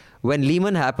given. When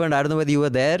Lehman happened, I don't know whether you were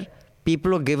there,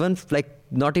 people were given like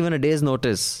not even a day's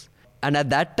notice. And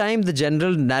at that time, the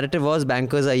general narrative was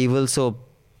bankers are evil. So,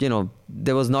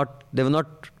 there were not,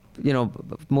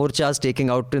 morchas taking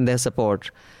out in their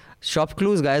support.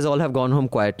 ShopClues guys all have gone home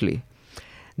quietly.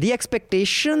 The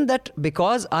expectation that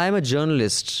because I am a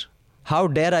journalist, how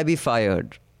dare I be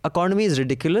fired? Economy is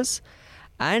ridiculous.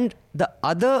 And the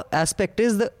other aspect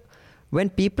is that when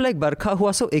people like Barkha who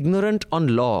are so ignorant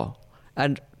on law,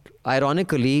 and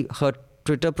ironically, her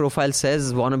Twitter profile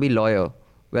says wannabe lawyer.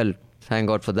 Well, thank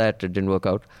God for that. It didn't work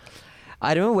out.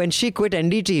 I remember when she quit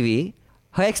NDTV,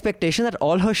 her expectation that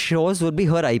all her shows would be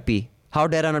her IP. How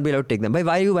dare I not be allowed to take them?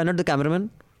 Why not the cameraman?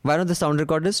 Why not the sound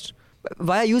recordist?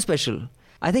 Why are you special?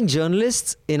 I think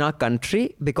journalists in our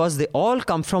country, because they all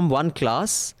come from one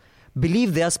class,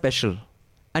 believe they are special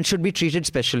and should be treated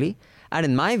specially. And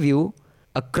in my view,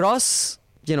 across,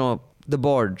 the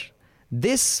board,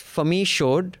 this for me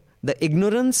showed the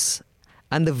ignorance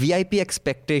and the VIP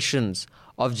expectations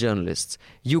of journalists.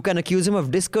 You can accuse him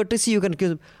of discourtesy,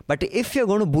 but if you're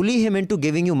going to bully him into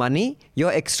giving you money,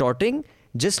 you're extorting,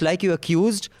 just like you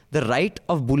accused the right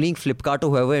of bullying Flipkart or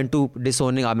whoever into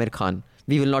disowning Amir Khan.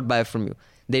 We will not buy from you.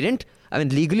 They didn't.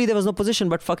 Legally there was no position,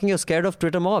 but fucking you're scared of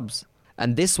Twitter mobs.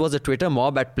 And this was a Twitter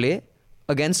mob at play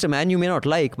against a man you may not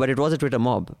like, but it was a Twitter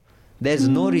mob. There's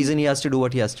no reason he has to do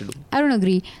what he has to do. I don't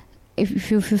agree.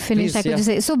 If you finish, I could just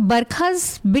say. So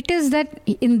Barkha's bit is that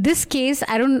in this case,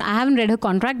 I haven't read her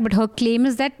contract, but her claim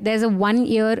is that there's a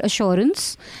 1-year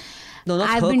assurance. No,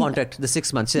 not her contract, the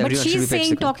 6 months. But she's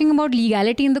saying, talking about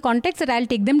legality in the context, that I'll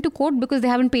take them to court because they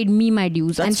haven't paid me my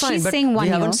dues. That's and fine, she's but saying 1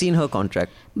 year. We haven't seen her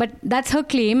contract. But that's her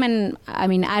claim, and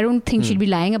I don't think she'd be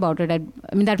lying about it.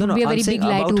 That would be a very big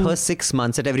lie about to her 6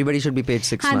 months, that everybody should be paid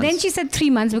 6 months. And then she said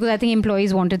 3 months because I think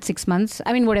employees wanted 6 months.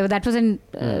 Whatever. That was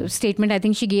a statement I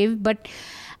think she gave. But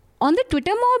on the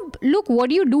Twitter mob, look, what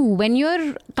do you do when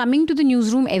you're coming to the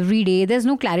newsroom every day? There's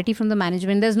no clarity from the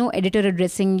management. There's no editor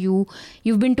addressing you.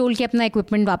 You've been told ki apna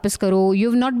equipment wapas karo.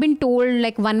 You've not been told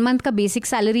like 1 month ka basic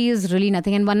salary is really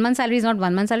nothing. And 1 month salary is not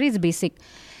 1 month salary, it's basic.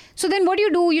 So then what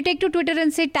do? You take to Twitter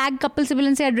and say, tag Kapil Sibal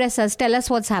and say, address us, tell us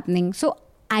what's happening. So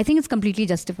I think it's completely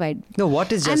justified. No,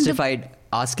 what is justified?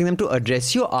 Asking them to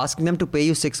address you, asking them to pay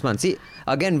you 6 months. See,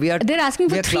 again, they're asking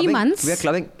for 3 months. We are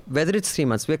clubbing, whether it's 3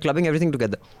 months, we are clubbing everything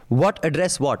together. What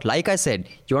address what? Like I said,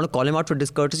 you want to call him out for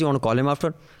discourtesy, you want to call him out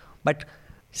for... But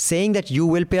saying that you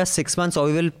will pay us 6 months or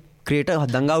we will create a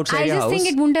danga outside your house... I just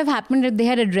think it wouldn't have happened if they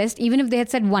had addressed, even if they had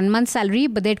said 1 month's salary,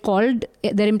 but they had called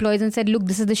their employees and said, look,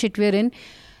 this is the shit we're in.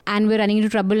 And we're running into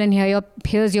trouble and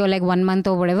here's your like 1 month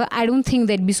or whatever. I don't think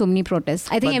there'd be so many protests.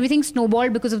 I think everything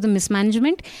snowballed because of the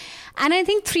mismanagement. And I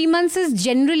think 3 months is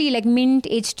generally like Mint,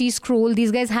 HT, Scroll.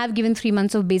 These guys have given 3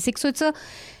 months of basic. So it's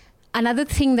another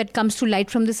thing that comes to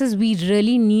light from this is we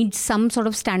really need some sort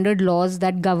of standard laws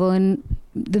that govern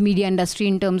the media industry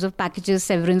in terms of packages,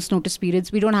 severance, notice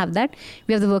periods. We don't have that.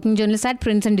 We have the Working Journalists Act.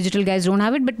 Prints and digital guys don't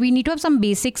have it. But we need to have some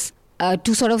basics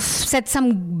to sort of set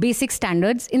some basic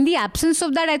standards. In the absence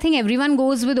of that, I think everyone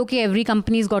goes with, okay, every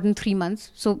company's gotten 3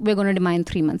 months, so we're going to demand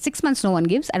 3 months. 6 months no one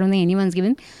gives. I don't think anyone's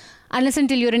given. Unless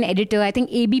until you're an editor. I think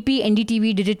ABP,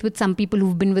 NDTV did it with some people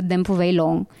who've been with them for very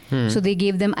long. So they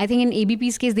gave them, I think in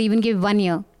ABP's case, they even gave 1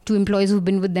 year to employees who've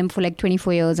been with them for like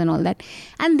 24 years and all that.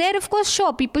 And there, of course,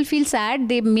 sure, people feel sad.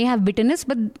 They may have bitterness,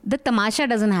 but the tamasha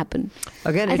doesn't happen.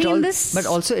 Again, but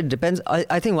also it depends.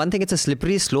 I think one thing, it's a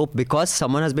slippery slope. Because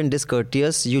someone has been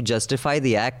discourteous, you justify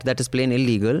the act that is plain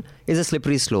illegal, is a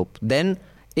slippery slope. Then,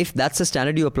 if that's the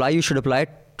standard you apply, you should apply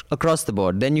it across the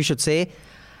board. Then you should say,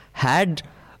 had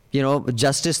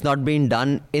justice not been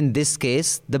done in this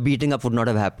case, the beating up would not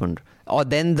have happened. Or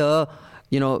then the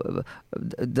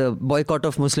boycott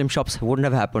of Muslim shops wouldn't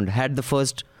have happened had the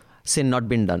first sin not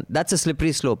been done. That's a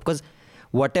slippery slope, because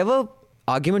whatever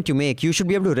argument you make, you should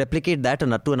be able to replicate that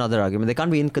to another argument. There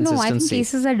can't be inconsistency. No, I think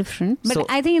cases are different. But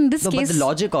I think in this case... But the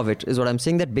logic of it is what I'm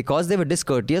saying, that because they were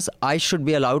discourteous, I should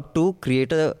be allowed to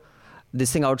create a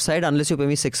this thing outside unless you pay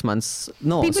me 6 months.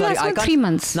 No, People sorry, ask I for can't. 3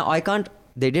 months. No, I can't.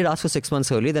 They did ask for 6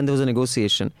 months early. Then there was a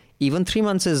negotiation. Even 3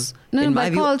 months is, No, in my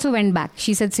Barkha view, also went back.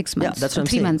 She said 6 months. yeah, that's what I'm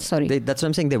 3 saying. months, sorry. That's what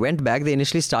I'm saying. They went back. They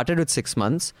initially started with 6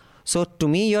 months. So to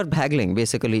me, you're haggling,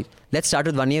 basically. Let's start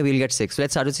with 1 year, we'll get 6.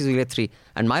 Let's start with 6, we'll get 3.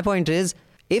 And my point is,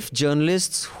 if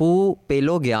journalists who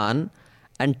pelo gyan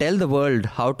and tell the world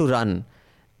how to run,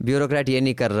 bureaucrat ये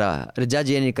नहीं कर रहा, जज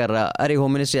ये नहीं कर रहा, अरे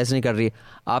होम मिनिस्ट्री ऐसे नहीं कर रही,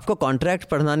 आपको कॉन्ट्रैक्ट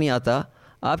पढ़ना नहीं आता,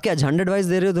 आप क्या झंड एडवाइस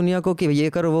दे रहे हो दुनिया को कि ये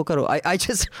करो वो करो.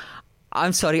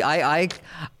 I'm sorry,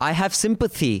 I have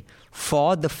sympathy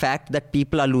for the fact that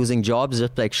people are losing jobs,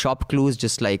 just like Shop Clues,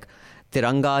 just like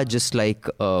Tiranga, just like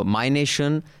My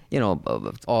Nation,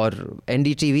 or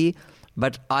NDTV.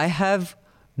 But I have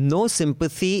no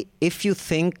sympathy if you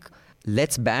think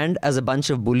let's band as a bunch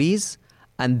of bullies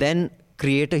and then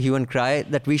create a hue and cry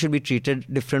that we should be treated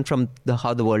different from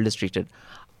how the world is treated.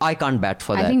 I can't bat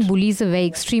for that. I think bully is a very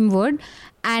extreme word.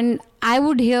 And I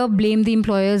would here blame the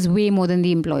employers way more than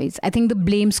the employees. I think the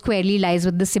blame squarely lies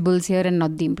with the Sibyls here and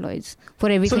not the employees for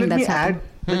everything that's happened.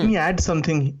 Let me add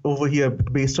something over here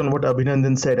based on what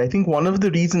Abhinandan said. I think one of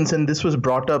the reasons, and this was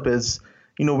brought up, is,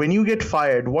 when you get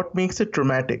fired, what makes it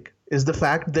traumatic is the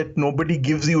fact that nobody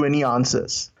gives you any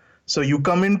answers. So you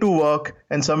come into work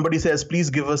and somebody says, please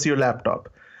give us your laptop.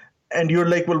 And you're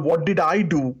like, well, what did I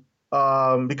do?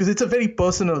 Because it's a very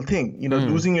personal thing.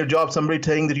 Losing your job, somebody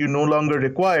saying that you're no longer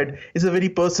required is a very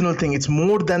personal thing. It's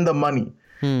more than the money.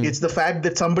 It's the fact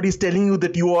that somebody's telling you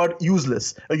that you are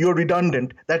useless or you're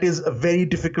redundant. That is a very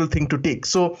difficult thing to take.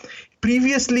 So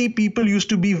previously, people used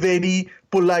to be very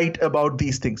polite about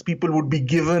these things. People would be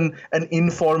given an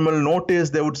informal notice.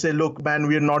 They would say, look, man,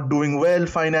 we're not doing well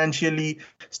financially.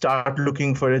 Start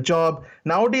looking for a job.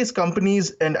 Nowadays, companies,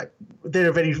 and there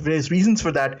are various reasons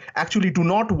for that, actually do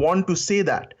not want to say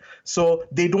that. So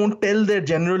they don't tell their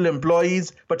general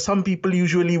employees, but some people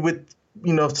usually with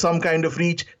some kind of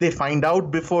reach, they find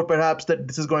out before perhaps that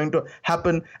this is going to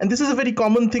happen. And this is a very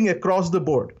common thing across the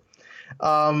board.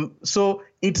 So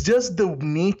it's just the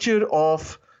nature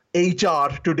of HR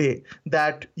today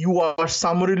that you are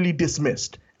summarily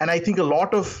dismissed. And I think a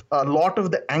lot of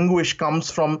the anguish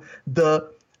comes from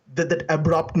that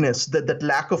abruptness, that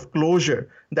lack of closure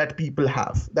that people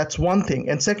have. That's one thing.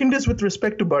 And second is with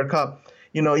respect to Barkha.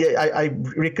 I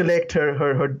recollect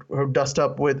her dust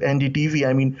up with NDTV.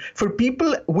 I mean, for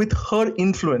people with her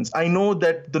influence, I know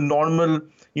that the normal,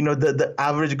 the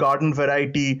average garden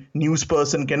variety news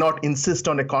person cannot insist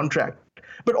on a contract.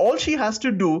 But all she has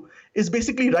to do is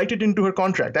basically write it into her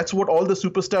contract. That's what all the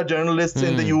superstar journalists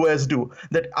in the US do.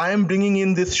 That I am bringing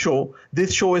in this show.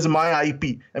 This show is my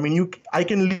IP. I mean, I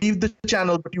can leave the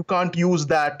channel, but you can't use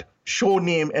that show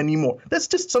name anymore. That's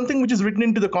just something which is written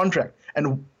into the contract.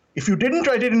 And if you didn't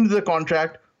write it into the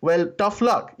contract, well, tough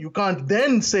luck. You can't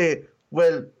then say,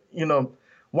 well,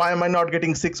 why am I not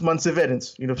getting 6 months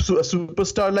severance? A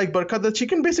superstar like Barkha, that she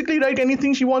can basically write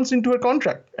anything she wants into her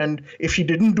contract. And if she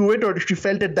didn't do it, or if she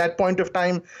felt at that point of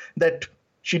time that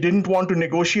she didn't want to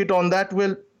negotiate on that,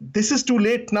 well, this is too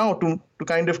late now to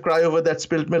kind of cry over that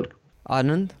spilled milk.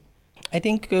 Anand? I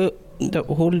think the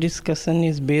whole discussion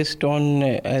is based on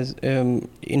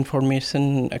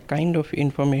information, a kind of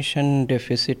information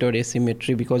deficit or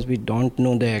asymmetry, because we don't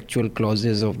know the actual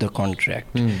clauses of the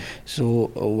contract. So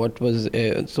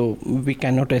so we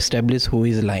cannot establish who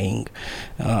is lying.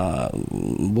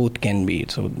 Both can be.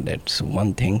 So that's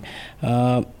one thing.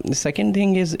 The second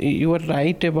thing is, you are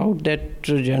right about that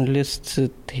journalists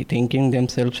thinking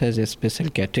themselves as a special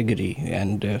category,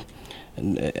 and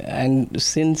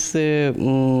since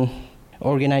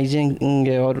organizing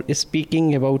or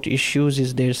speaking about issues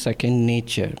is their second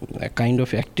nature, a kind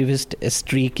of activist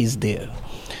streak is there.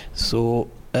 So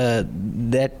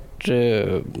that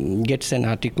gets an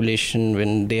articulation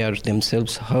when they are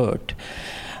themselves hurt.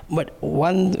 But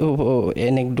one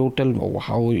anecdotal,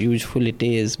 how useful it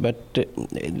is, but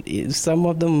some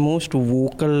of the most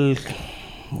vocal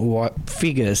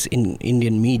figures in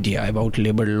Indian media about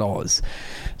labor laws.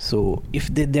 So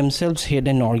if they themselves had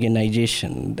an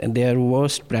organization, they are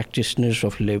worst practitioners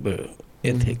of labor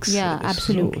ethics. Yeah,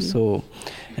 absolutely. So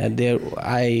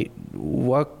I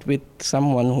worked with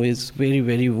someone who is very,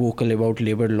 very vocal about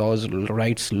labor laws,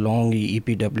 writes long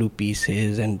EPW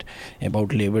pieces and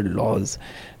about labor laws.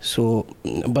 So,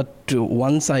 but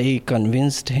once I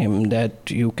convinced him that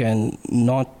you can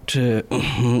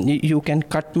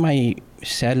cut my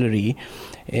salary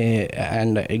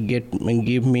and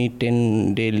give me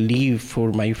 10-day leave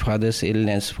for my father's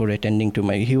illness for attending to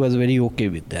he was very okay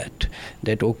with that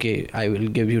okay, I will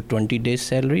give you 20 days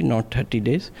salary, not 30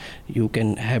 days, you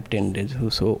can have 10 days.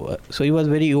 So he was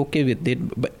very okay with it,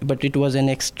 but it was an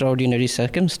extraordinary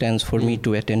circumstance for me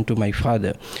to attend to my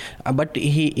father. But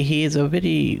he is a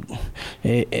very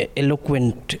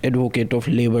eloquent advocate of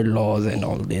labor laws and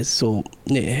all this. So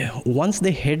once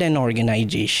they had an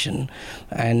organization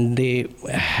and they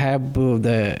have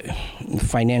the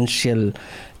financial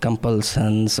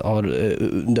compulsions or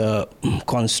the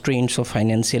constraints of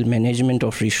financial management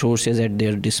of resources at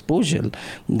their disposal,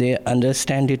 they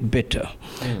understand it better.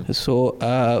 So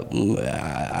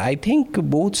I think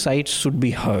both sides should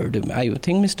be heard. I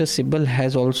think Mr. Sibal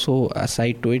has also a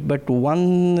side to it, but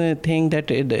one thing that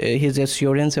his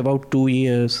assurance about 2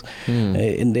 years,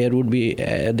 there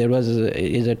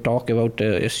is a talk about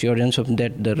assurance of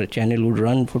that the channel would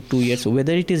run for 2 years,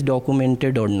 whether it is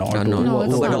documented or not. No,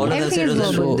 it's but not. all of them Everything said is it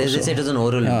was verbal. they said it was an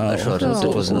oral assurance. So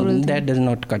It was not. oral that does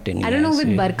not cut any. I don't know with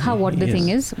yes. Barkha what the thing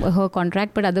is, her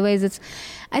contract, but otherwise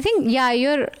I think,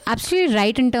 you're absolutely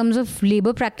right in terms of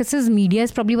labor practices. Media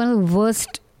is probably one of the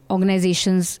worst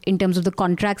organizations in terms of the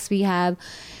contracts we have.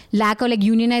 Lack or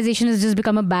unionization has just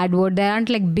become a bad word. There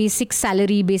aren't basic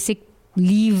salary, basic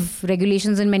leave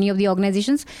regulations in many of the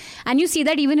organizations, and you see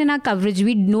that even in our coverage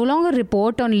we no longer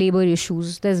report on labor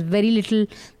issues. There's very little.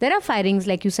 There are firings,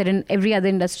 like you said, in every other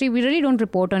industry. We really don't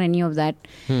report on any of that.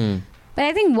 But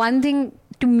I think one thing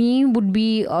to me would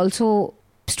be also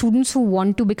students who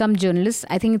want to become journalists.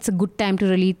 I think it's a good time to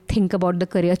really think about the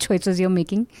career choices you're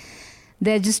making.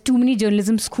 There are just too many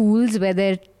journalism schools where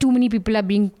there are too many people are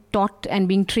being taught and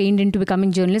being trained into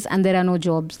becoming journalists, and there are no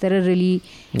jobs. There are really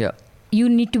you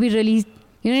need to be really,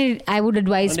 I would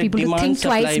advise people to think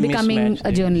twice becoming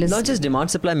a journalist. Not just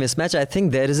demand supply mismatch. I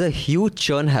think there is a huge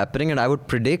churn happening, and I would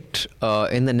predict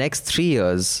in the next 3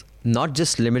 years, not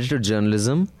just limited to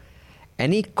journalism,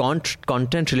 any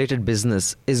content related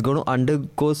business is going to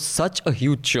undergo such a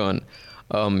huge churn.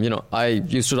 I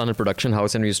used to run a production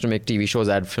house and we used to make TV shows,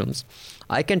 ad films.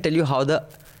 I can tell you how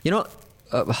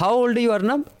how old are you,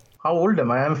 Arnab? How old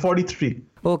am I? I'm 43.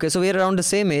 Okay, so we're around the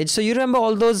same age. So you remember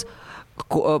all those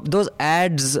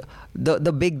ads, the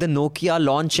Nokia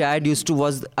launch ad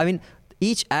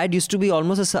each ad used to be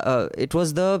almost it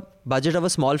was the budget of a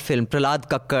small film. Prahlad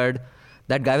Kakkad,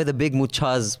 that guy with the big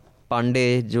muchas,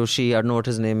 Pandey Joshi, I don't know what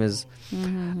his name is.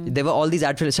 There were all these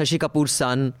ad films, Shashi Kapoor's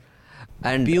son.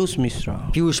 And Piyush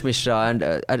Mishra,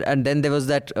 and then there was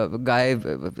that guy,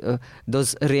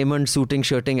 those Raymond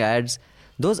shirting ads.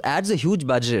 Those ads are huge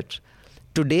budget.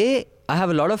 Today, I have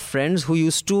a lot of friends who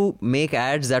used to make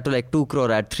ads that were 2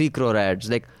 crore ads, 3 crore ads.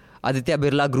 Like Aditya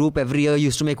Birla Group every year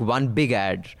used to make one big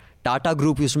ad. Tata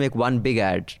Group used to make one big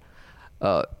ad.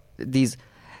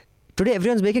 Today,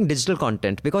 everyone's making digital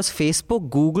content because Facebook,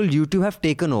 Google, YouTube have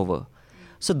taken over.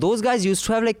 So those guys used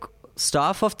to have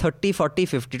staff of 30, 40,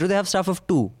 50. Today they have staff of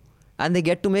 2. And they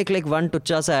get to make one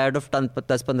tucha sa ad of 10,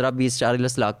 15, 20,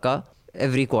 40 lakh ka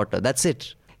every quarter. That's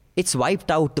it. It's wiped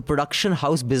out. The production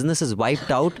house business is wiped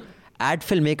out. Ad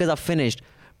filmmakers are finished.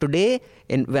 Today,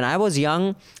 when I was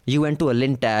young, you went to a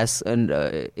Lintas and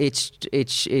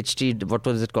HT, what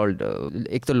was it called?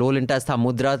 Ek to low Lintas tha,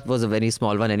 Mudra was a very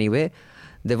small one anyway.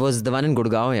 There was the one in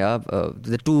Gurgaon,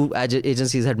 the two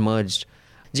agencies had merged.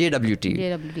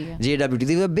 JWT.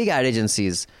 These were big ad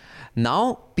agencies.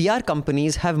 Now, PR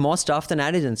companies have more staff than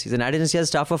ad agencies. An ad agency has a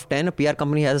staff of 10, a PR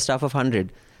company has a staff of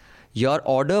 100. Your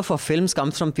order for films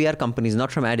comes from PR companies,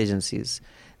 not from ad agencies.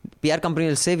 PR company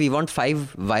will say, we want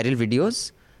 5 viral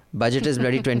videos. Budget is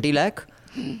bloody 20 lakh.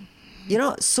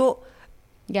 So...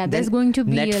 Yeah, there's going to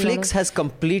be Netflix has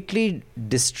completely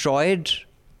destroyed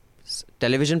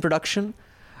television production.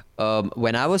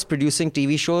 When I was producing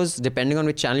TV shows, depending on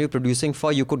which channel you're producing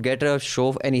for, you could get a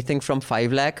show anything from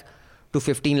 5 lakh to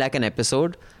 15 lakh an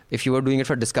episode. If you were doing it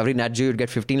for Discovery Nat Geo, you'd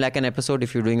get 15 lakh an episode.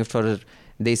 If you're doing it for a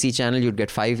Desi channel, you'd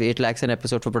get 8 lakhs an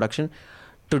episode for production.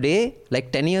 Today,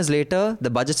 10 years later, the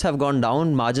budgets have gone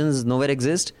down, margins nowhere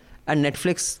exist, and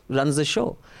Netflix runs the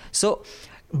show. So...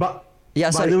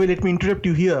 By the way, let me interrupt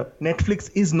you here. Netflix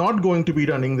is not going to be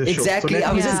running this show. Exactly. So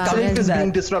Netflix is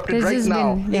being disrupted right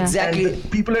now. Exactly.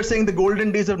 And people are saying the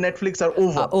golden days of Netflix are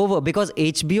over. Over because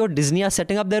HBO, Disney are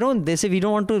setting up their own. They say we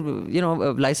don't want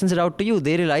to, license it out to you.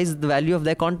 They realize the value of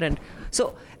their content.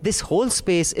 So this whole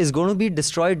space is going to be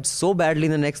destroyed so badly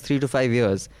in the next 3 to 5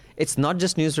 years. It's not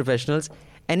just news professionals.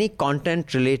 Any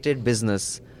content-related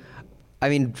business.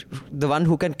 The one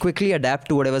who can quickly adapt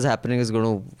to whatever's happening is going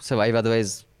to survive.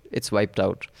 Otherwise, it's wiped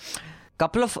out.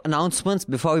 Couple of announcements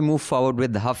before we move forward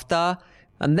with the Hafta.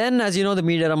 And then, as you know, the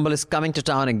Media Rumble is coming to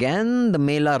town again. The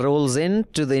Mela rolls in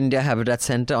to the India Habitat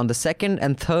Centre on the 2nd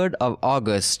and 3rd of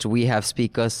August. We have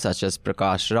speakers such as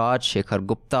Prakash Raj, Shekhar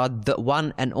Gupta, the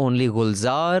one and only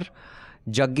Gulzar,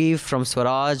 Jaggi from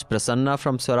Swaraj, Prasanna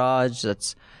from Swaraj,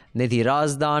 that's Nidhi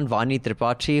Razdan, Vani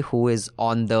Tripathi, who is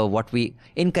on the what we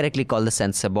incorrectly call the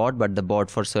censor board, but the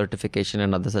board for certification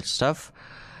and other such stuff.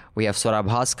 We have Swara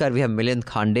Bhaskar, we have Milind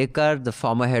Khandekar, the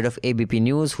former head of ABP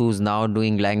News, who's now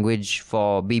doing language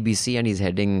for BBC and he's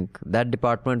heading that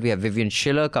department. We have Vivian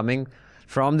Schiller coming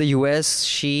from the US.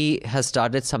 She has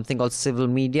started something called Civil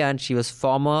Media and she was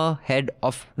former head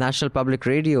of National Public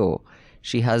Radio.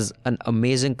 She has an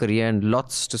amazing career and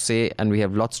lots to say, and we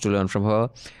have lots to learn from her.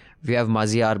 We have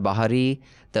Maziar Bahari,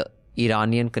 the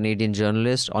Iranian-Canadian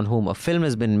journalist on whom a film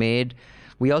has been made.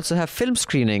 We also have film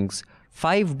screenings.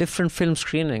 5 different film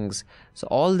screenings. So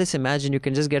all this, imagine, you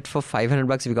can just get for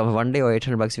 $500 if you come for 1 day or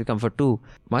 $800 if you come for 2.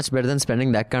 Much better than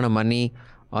spending that kind of money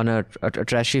on a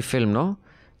trashy film, no?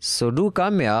 So do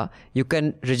come here. You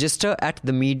can register at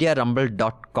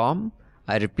themediarumble.com.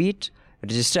 I repeat,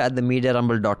 register at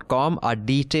themediarumble.com. Our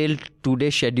detailed 2-day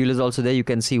schedule is also there. You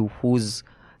can see who's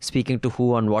speaking to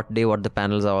who on what day, what the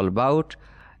panels are all about.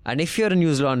 And if you're a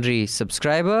News Laundry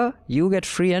subscriber, you get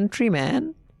free entry,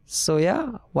 man. So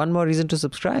yeah, one more reason to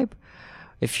subscribe.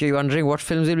 If you're wondering what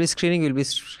films we'll be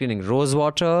screening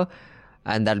Rosewater,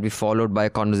 and that'll be followed by a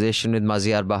conversation with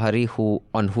Maziar Bahari,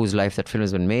 on whose life that film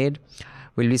has been made.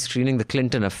 We'll be screening The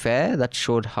Clinton Affair, that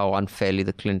showed how unfairly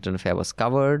the Clinton Affair was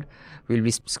covered. We'll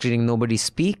be screening Nobody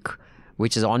Speak,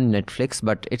 which is on Netflix,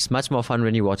 but it's much more fun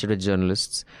when you watch it with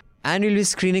journalists. And we'll be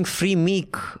screening Free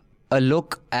Meek, a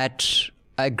look at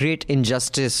a great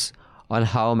injustice on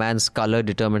how man's color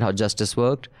determined how justice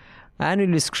worked. And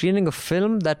we'll be screening a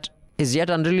film that is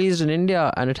yet unreleased in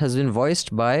India, and it has been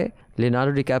voiced by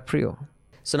Leonardo DiCaprio.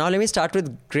 So now let me start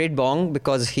with Great Bong,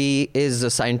 because he is a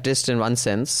scientist in one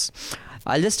sense.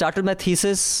 I'll just start with my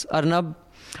thesis, Arnab.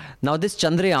 Now this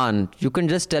Chandrayaan, you can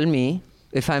just tell me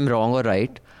if I'm wrong or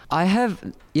right. I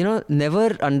have,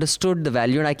 never understood the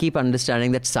value, and I keep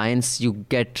understanding that science, you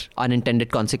get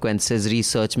unintended consequences,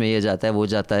 research में ये जाता है, वो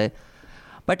जाता है.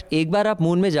 But एक बार आप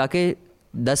moon में जाके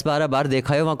 10-12 बार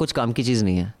देखा है, वहाँ कुछ काम की चीज़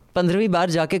नहीं है. 15वीं बार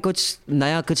जाके कुछ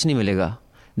नया कुछ नहीं मिलेगा.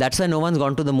 That's why no one's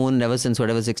gone to the moon ever since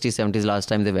whatever 60s, 70s last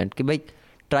time they went. कि भाई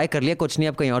ट्राई कर लिया, कुछ नहीं,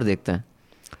 अब कहीं और देखते हैं.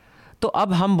 तो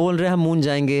अब हम बोल रहे हैं हम मून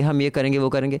जाएंगे, हम ये करेंगे, वो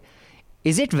करेंगे.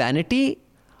 Is it vanity,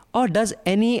 or does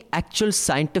any actual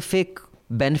scientific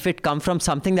benefit come from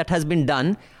something that has been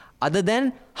done other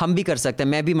than हम भी कर सकते हैं,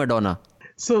 मैं भी Madonna?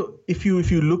 So if you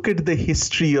look at the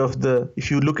history of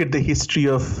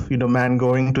man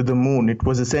going to the moon, it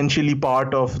was essentially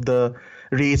part of the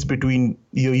race between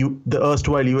the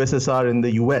erstwhile USSR and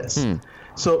the US.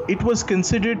 So it was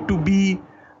considered to be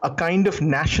a kind of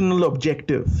national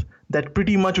objective that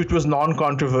pretty much which was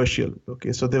non-controversial.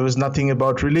 Okay, so there was nothing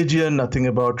about religion, nothing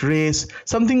about race,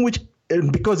 something which,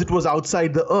 because it was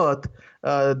outside the Earth,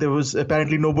 there was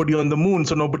apparently nobody on the moon,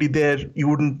 so nobody there, you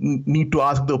wouldn't need to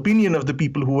ask the opinion of the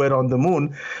people who were on the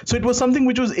moon. So it was something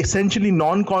which was essentially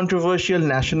non-controversial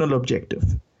national objective.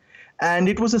 And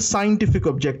it was a scientific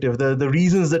objective. The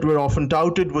reasons that were often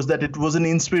touted was that it was an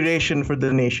inspiration for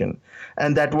the nation.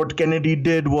 And that what Kennedy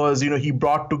did was, he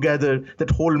brought together, that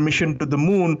whole mission to the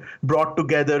moon brought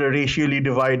together a racially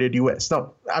divided US.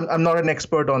 Now, I'm not an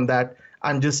expert on that.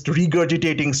 I'm just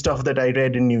regurgitating stuff that I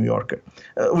read in New Yorker,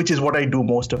 which is what I do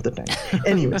most of the time.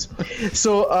 Anyways,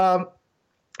 so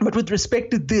but with respect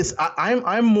to this,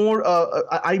 I'm more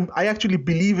I actually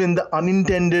believe in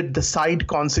the side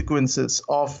consequences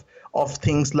of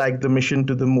things like the mission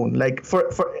to the moon. Like for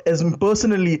as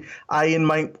personally, I in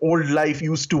my old life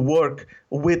used to work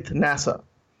with NASA.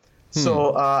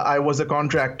 So I was a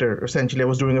contractor. Essentially, I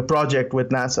was doing a project with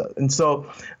NASA. And so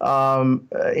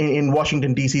in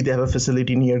Washington, D.C., they have a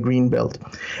facility near Greenbelt.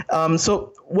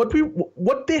 So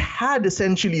what they had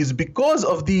essentially is because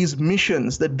of these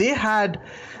missions that they had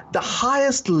the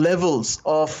highest levels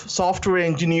of software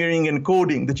engineering and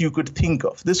coding that you could think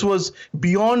of. This was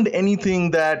beyond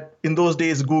anything that in those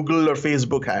days Google or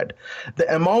Facebook had.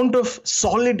 The amount of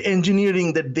solid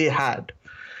engineering that they had,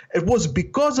 it was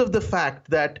because of the fact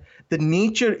that the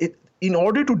nature, in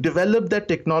order to develop that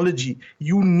technology,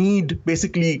 you need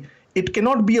basically, it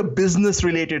cannot be a business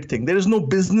related thing. There is no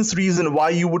business reason why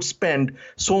you would spend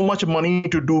so much money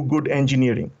to do good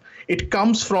engineering. It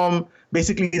comes from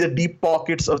basically the deep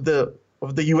pockets of the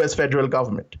US federal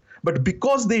government. But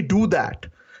because they do that,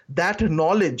 that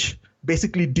knowledge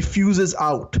basically diffuses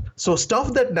out. So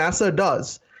stuff that NASA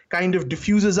does kind of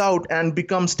diffuses out and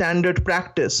becomes standard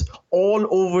practice all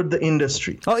over the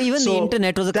industry. Or even the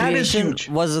internet was a that is creation huge.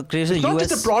 was a creation It's not US.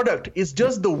 just a product, it's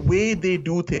just the way they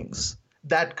do things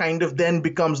that kind of then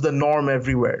becomes the norm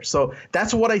everywhere. So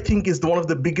that's what I think is one of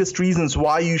the biggest reasons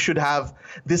why you should have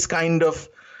this kind of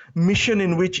mission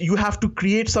in which you have to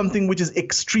create something which is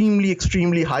extremely,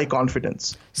 extremely high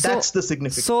confidence. That's the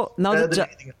significance. So now, rather than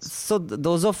anything else.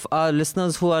 those of our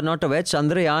listeners who are not aware,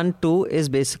 Chandrayaan 2 is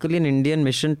basically an Indian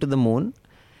mission to the moon.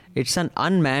 It's an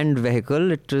unmanned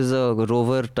vehicle. It is a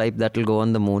rover type that will go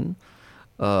on the moon,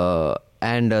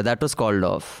 and that was called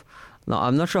off. Now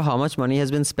I'm not sure how much money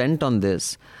has been spent on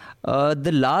this.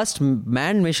 The last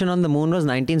manned mission on the moon was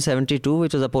 1972,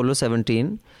 which was Apollo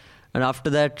 17. And after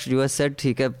that, US said,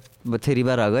 ठीक है, बथेरी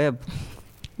बार आ गए अब.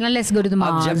 Now let's go to the अब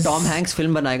Mars. जब Tom Hanks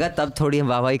film बनाएगा तब थोड़ी हम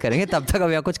वाहवाही करेंगे, तब तक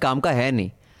अब यहाँ कुछ काम का है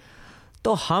नहीं.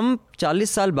 तो हम 40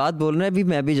 साल बाद बोल रहे हैं अभी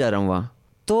मैं भी जा रहा हूँ वहाँ.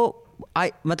 तो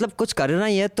मतलब कुछ करना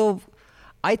ही है तो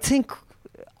I think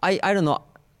I don't know.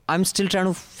 I'm still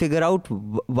trying to figure out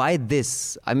why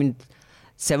this. I mean,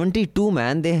 72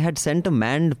 man, they had sent a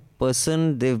manned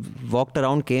person. They walked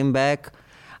around, came back.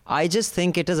 I just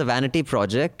think it is a vanity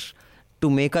project to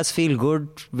make us feel good,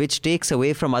 which takes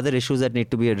away from other issues that need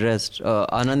to be addressed.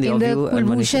 Anand, your In the view, and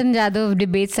Manisha. Kulbhushan Jadhav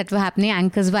debates that were happening,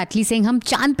 anchors were at least saying, हम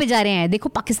चांद पे जा रहे हैं, देखो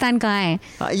पाकिस्तान कहाँ है.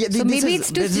 Yeah, So this maybe is-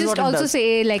 it's this to is what just it also does.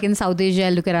 say, like in South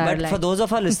Asia, look at our But life. for those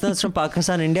of our listeners from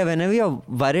Pakistan, India, whenever you're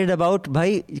worried about,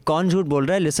 bhai, kaun jhoot bol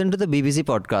raha hai, listen to the BBC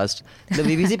podcast. The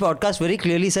BBC podcast very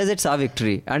clearly says it's our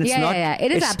victory. And it's Yeah, not, yeah, yeah.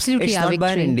 It is absolutely it's our not by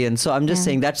an victory. Indian. So I'm just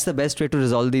Yeah. saying that's the best way to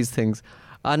resolve these things.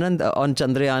 Anand, on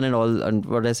Chandrayaan and all, and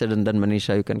what I said, and then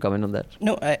Manisha, you can comment on that.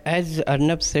 No, as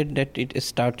Arnab said, that it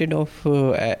started off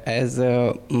as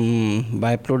a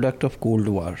byproduct of Cold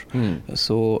War.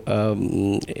 So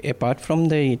apart from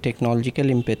the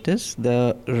technological impetus,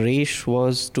 the race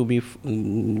was to be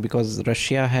because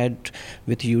Russia had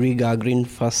with Yuri Gagarin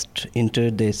first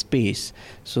entered the space.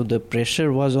 So the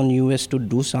pressure was on US to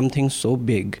do something so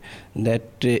big that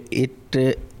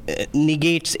it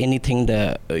negates anything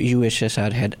the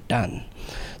USSR had done.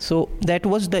 So that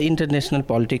was the international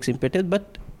politics impetus.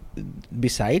 But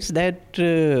besides that,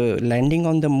 landing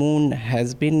on the moon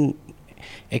has been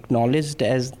acknowledged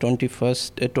as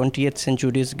 20th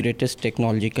century's greatest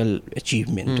technological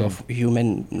achievement of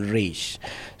human race.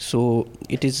 So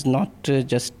it is not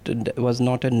was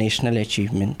not a national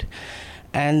achievement.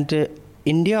 And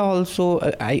India also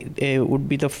would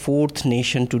be the fourth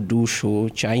nation to do so.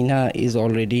 China is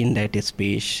already in that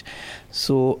space.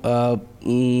 So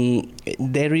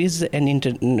there is an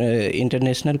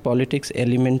international politics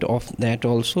element of that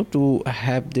also, to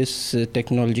have this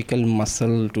technological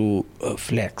muscle to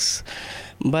flex.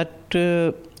 But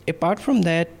apart from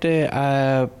that,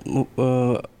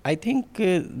 I think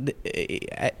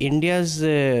India's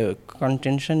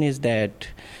contention is that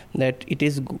it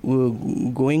is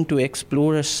going to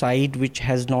explore a side which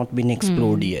has not been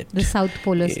explored yet. The South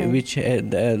Polar side.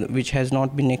 Which has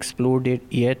not been explored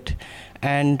yet.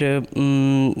 And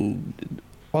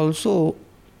also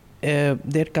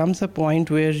there comes a point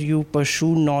where you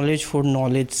pursue knowledge for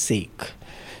knowledge's sake.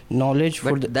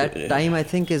 But that time, I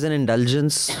think, is an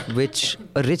indulgence which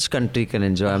a rich country can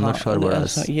enjoy. I'm not sure about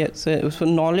us. Yes, so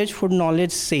knowledge for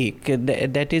knowledge's sake,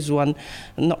 that is one.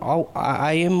 No,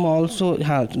 I am also,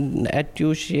 at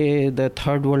you share the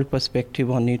third world perspective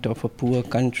on it of a poor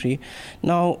country.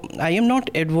 Now, I am not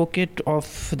advocate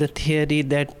of the theory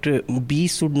that B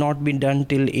should not be done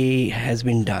till A has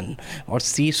been done, or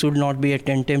C should not be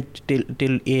attempted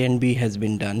till A and B has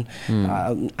been done.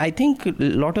 I think a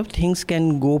lot of things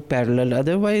can go parallel.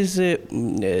 Otherwise,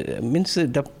 means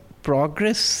the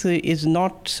progress is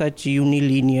not such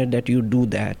unilinear that you do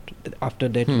that. After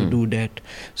that, you do that.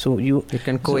 So it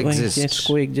can coexist. Yes,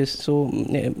 coexist. So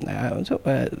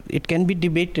it can be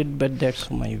debated, but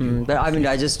that's my view. But I mean,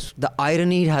 the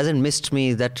irony hasn't missed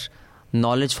me that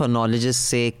knowledge for knowledge's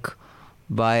sake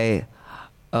by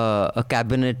a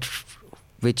cabinet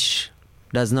which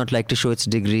does not like to show its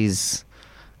degrees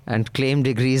and claim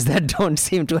degrees that don't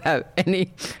seem to have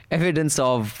any evidence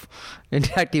of. In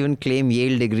fact, even claim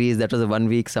Yale degrees. That was a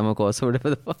 1-week summer course or whatever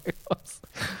the fuck it was.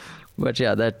 But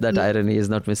yeah, that irony is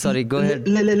not missed. Sorry, go ahead.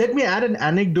 Let me add an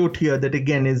anecdote here that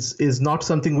again is not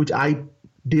something which I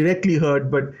directly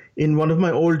heard, but in one of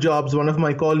my old jobs, one of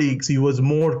my colleagues, he was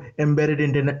more embedded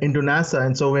into NASA.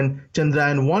 And so when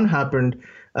Chandrayaan 1 happened,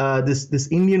 this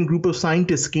Indian group of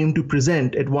scientists came to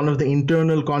present at one of the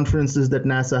internal conferences that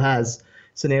NASA has.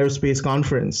 It's an aerospace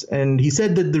conference. And he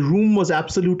said that the room was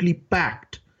absolutely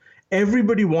packed.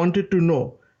 Everybody wanted to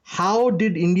know, how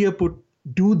did India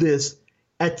do this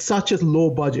at such a low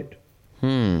budget?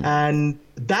 And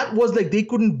that was like, they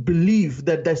couldn't believe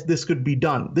that this could be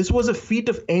done. This was a feat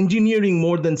of engineering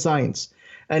more than science.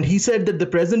 And he said that the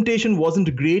presentation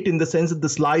wasn't great in the sense that the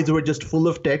slides were just full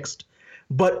of text,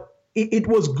 but it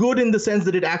was good in the sense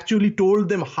that it actually told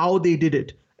them how they did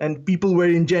it. And people were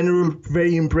in general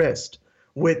very impressed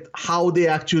with how they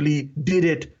actually did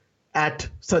it at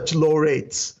such low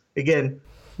rates. Again,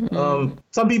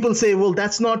 some people say, well,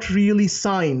 that's not really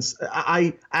science.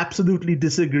 I absolutely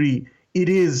disagree. It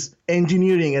is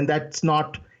engineering, and that's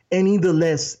not any the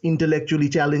less intellectually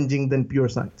challenging than pure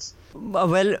science.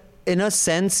 Well, in a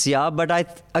sense, yeah, but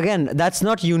again, that's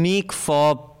not unique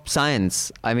for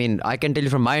science. I mean, I can tell you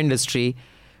from my industry,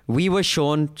 we were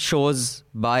shown shows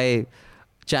by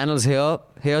channels here.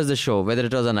 Here's the show, whether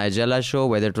it was a Nigella show,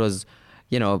 whether it was,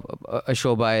 a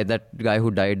show by that guy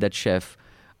who died, that chef,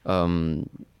 Anthony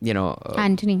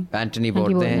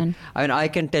Bourdain. I mean, I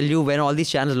can tell you, when all these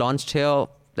channels launched here,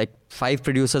 like 5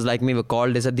 producers like me were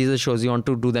called. They said, these are shows, you want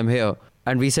to do them here?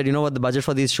 And we said, you know what the budget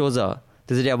for these shows are?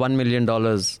 They said, yeah, $1 million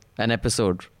an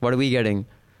episode. What are we getting?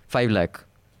 5 lakh.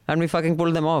 And we fucking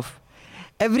pulled them off.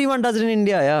 Everyone does it in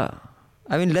India, yeah.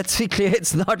 I mean, let's be clear,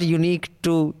 it's not unique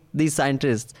to these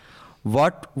scientists.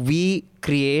 What we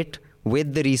create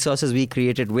with the resources we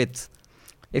created with.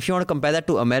 If you want to compare that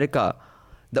to America,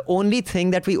 the only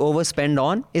thing that we overspend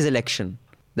on is election.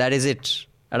 That is it.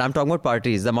 And I'm talking about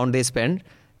parties. The amount they spend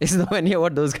is nowhere near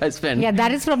what those guys spend. Yeah,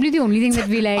 that is probably the only thing that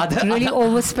we really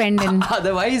overspend in.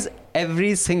 Otherwise,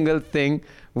 every single thing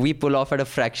we pull off at a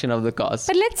fraction of the cost.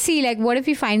 But let's see, what if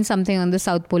we find something on the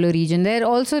South Polar region? They're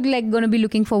also going to be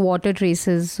looking for water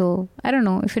traces. So I don't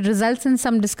know if it results in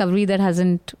some discovery that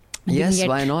hasn't. Yes,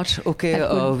 why not?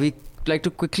 Okay, we like to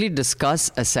quickly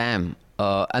discuss Assam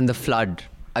and the flood.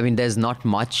 I mean, there's not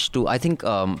much to. I think,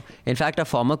 in fact, our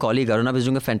former colleague Aruna is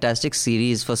doing a fantastic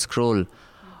series for Scroll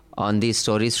on these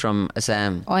stories from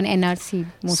Assam. On NRC,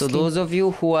 mostly. So those of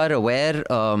you who are aware,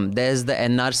 there's the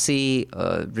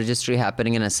NRC registry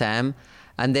happening in Assam.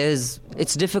 And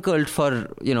it's difficult for,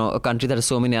 a country that has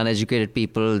so many uneducated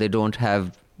people. They don't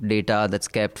have data that's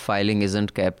kept, filing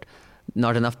isn't kept,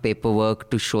 not enough paperwork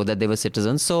to show that they were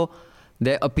citizens. So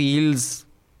their appeals,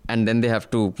 and then they have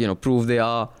to, prove they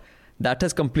are. That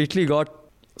has completely got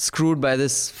screwed by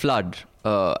this flood.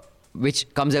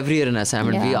 Which comes every year in Assam,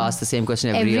 and we ask the same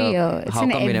question every year. How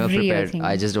come we never prepared?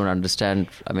 I just don't understand.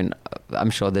 I mean, I'm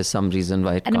sure there's some reason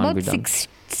why it can't be done. And about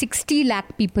 60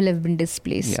 lakh people have been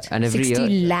displaced. Yeah, and every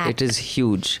year it is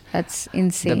huge. That's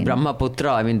insane. The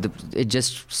Brahmaputra, I mean, it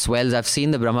just swells. I've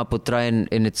seen the Brahmaputra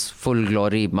in its full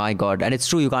glory. My God. And it's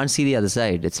true, you can't see the other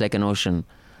side. It's like an ocean.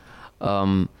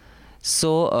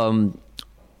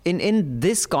 In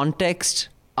this context,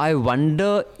 I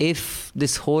wonder if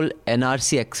this whole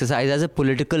NRC exercise as a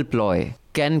political ploy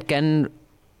can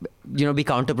be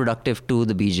counterproductive to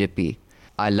the BJP.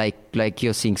 I like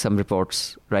you're seeing some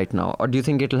reports right now. Or do you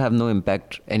think it'll have no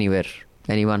impact anywhere?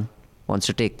 Anyone wants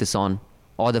to take this on?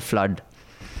 Or the flood?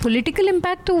 Political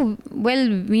impact too.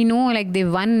 Well, we know they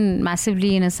won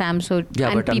massively in Assam. So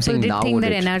and people did think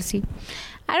that NRC.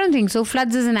 I don't think so.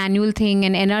 Floods is an annual thing,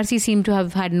 and NRC seemed to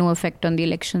have had no effect on the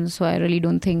elections. So I really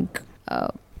don't think.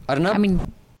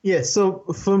 Arnab? Yes. So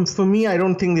for me, I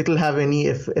don't think it'll have any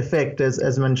effect, as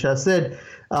Mansha said.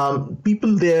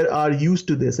 People there are used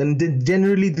to this, and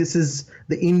generally this is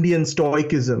the Indian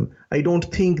stoicism. I don't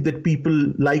think that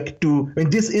people like to. I mean,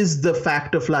 this is the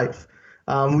fact of life.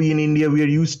 We in India, we are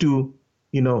used to,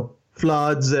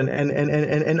 floods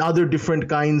and other different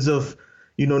kinds of,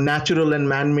 natural and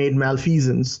man-made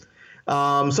malfeasance.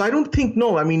 So I don't think,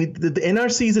 no. I mean, the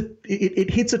NRC it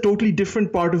hits a totally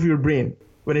different part of your brain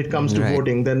when it comes to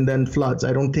voting than floods.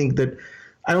 I don't think that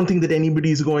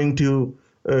anybody is going to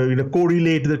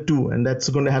correlate the two, and that's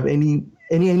going to have any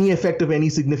effect of any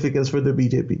significance for the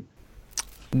BJP.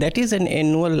 That is an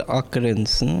annual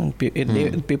occurrence.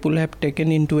 People have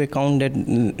taken into account that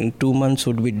 2 months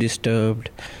would be disturbed.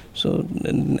 So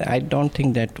I don't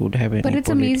think that would have any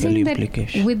political implication. But it's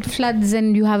amazing that with floods,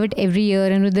 and you have it every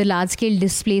year, and with the large-scale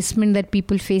displacement that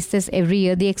people face this every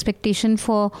year, the expectation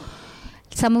for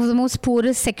some of the most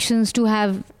poorest sections to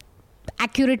have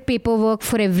accurate paperwork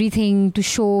for everything to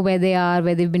show where they are,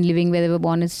 where they've been living, where they were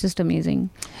born. It's just amazing.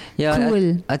 Yeah,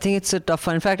 cool. I think it's a tough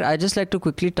one. In fact, I just like to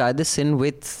quickly tie this in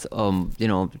with,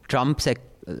 Trump's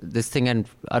this thing, and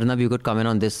Arnab, you could comment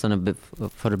on this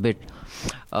for a bit.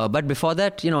 But before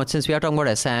that, since we are talking about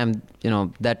Assam,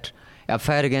 that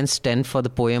affair against 10 for the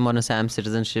poem on Assam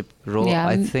citizenship row,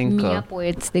 I think... Mia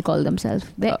poets, they call themselves.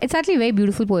 It's actually very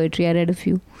beautiful poetry. I read a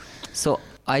few. So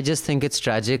I just think it's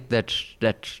tragic that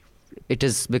it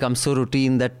has become so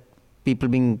routine that people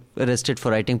being arrested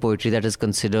for writing poetry that is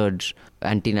considered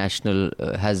anti-national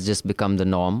has just become the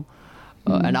norm.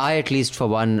 And I, at least for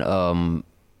one,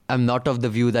 I'm not of the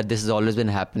view that this has always been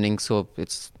happening, so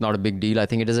it's not a big deal. I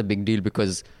think it is a big deal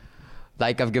because,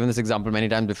 like I've given this example many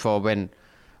times before, when,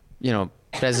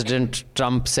 President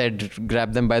Trump said,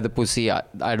 grab them by the pussy. I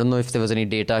don't know if there was any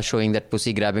data showing that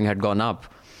pussy grabbing had gone up,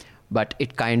 but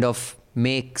it kind of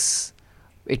mainstreams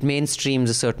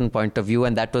a certain point of view,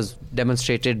 and that was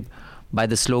demonstrated by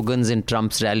the slogans in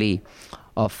Trump's rally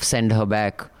of send her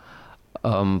back.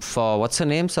 For, what's her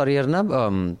name? Sorry, Arnab.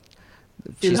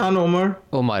 Ilhan Omar.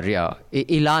 Omar, yeah.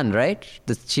 Ilhan, right?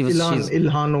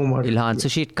 Ilhan Omar. Ilhan. So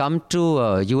she'd come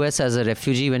to US as a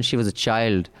refugee when she was a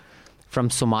child from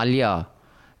Somalia.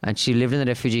 And she lived in a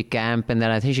refugee camp. And then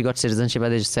I think she got citizenship by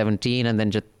the age of 17. And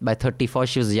then by 34,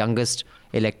 she was the youngest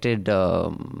elected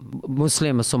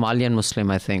Muslim, a Somalian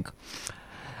Muslim, I think.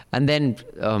 And then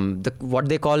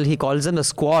he calls them the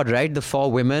squad, right? The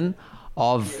 4 women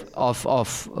of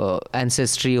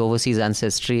ancestry, overseas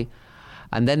ancestry.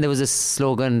 And then there was this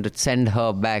slogan, send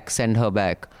her back, send her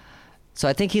back. So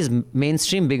I think he's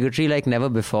mainstream bigotry like never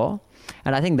before.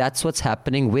 And I think that's what's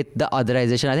happening with the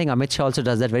otherization. I think Amit Shah also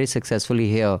does that very successfully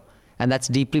here. And that's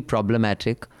deeply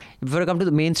problematic. If we come to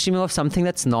the mainstream of something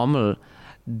that's normal,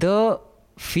 the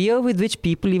fear with which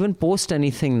people even post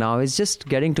anything now is just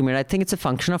getting to me. And I think it's a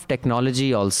function of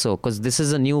technology also, because this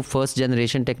is a new first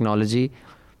generation technology.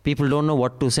 People don't know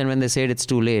what to say, and when they say it, it's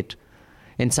too late.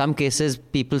 In some cases,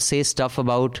 people say stuff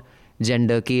about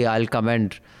gender, ki I'll come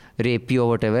and rape you or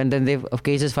whatever, and then they've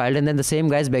cases filed, and then the same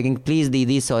guy's begging, please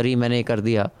Didi, sorry, maine kar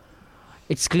diya.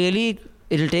 It's clearly,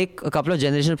 it'll take a couple of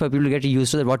generations for people to get used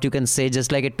to that, what you can say,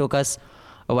 just like it took us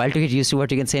a while to get used to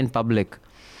what you can say in public.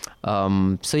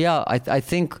 So yeah, I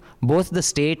think both the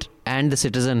state and the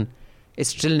citizen is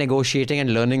still negotiating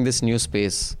and learning this new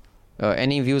space.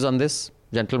 Any views on this,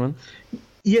 gentlemen?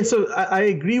 Yeah, so I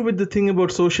agree with the thing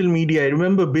about social media. I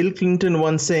remember Bill Clinton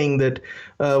once saying that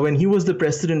when he was the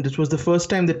president, it was the first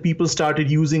time that people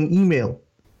started using email.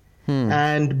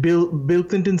 And Bill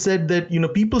Clinton said that,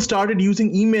 people started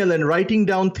using email and writing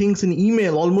down things in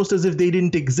email almost as if they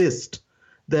didn't exist.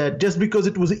 That just because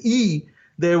it was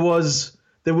there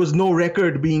was no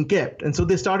record being kept. And so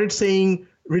they started saying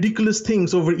ridiculous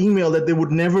things over email that they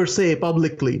would never say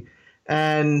publicly.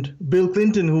 And Bill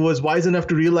Clinton, who was wise enough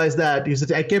to realize that, he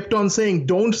said, I kept on saying,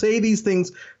 don't say these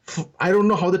things. I don't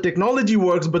know how the technology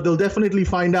works, but they'll definitely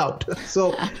find out.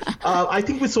 So I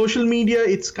think with social media,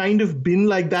 it's kind of been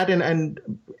like that. And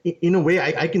in a way,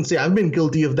 I can say I've been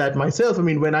guilty of that myself. I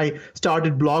mean, when I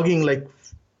started blogging like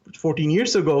 14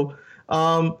 years ago,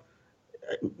 I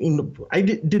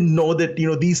didn't know that,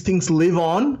 these things live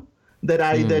on.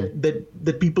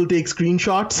 That people take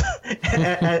screenshots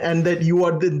and that you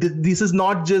are this is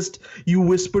not just you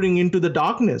whispering into the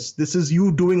darkness. This is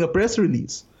you doing a press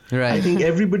release. Right. I think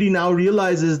everybody now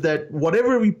realizes that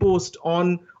whatever we post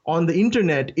on the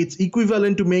internet, it's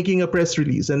equivalent to making a press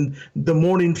release. And the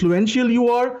more influential you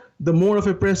are, the more of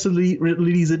a press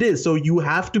release it is. So you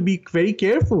have to be very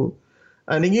careful.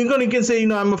 And you can say,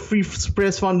 I'm a free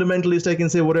press fundamentalist. I can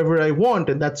say whatever I want,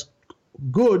 and that's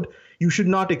good. You should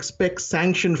not expect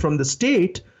sanction from the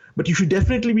state, but you should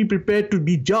definitely be prepared to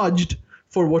be judged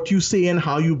for what you say and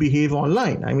how you behave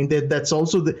online. I mean, that's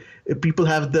also people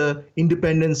have the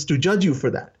independence to judge you for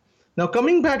that. Now,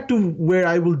 coming back to where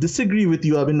I will disagree with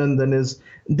you, Abhinandan, is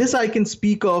this I can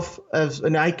speak of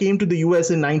and I came to the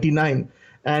US in 99,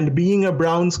 and being a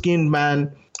brown-skinned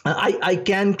man, I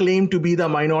can claim to be the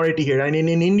minority here. And in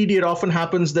India, it often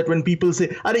happens that when people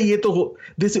say,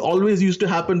 this always used to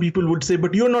happen, people would say,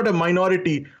 but you're not a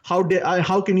minority. How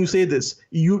can you say this?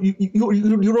 You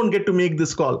don't get to make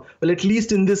this call. Well, at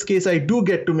least in this case, I do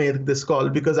get to make this call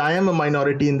because I am a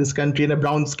minority in this country and a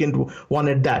brown-skinned one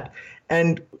at that.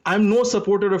 And I'm no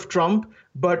supporter of Trump,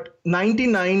 but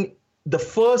 99,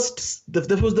 this was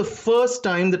the first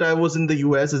time that I was in the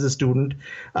US as a student.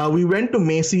 We went to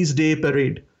Macy's Day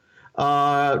Parade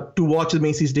to watch the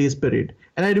Macy's Day Parade.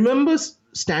 And I remember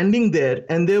standing there,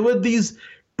 and there were these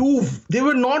they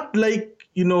were not like,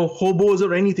 hobos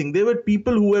or anything. They were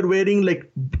people who were wearing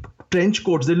like trench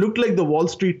coats. They looked like the Wall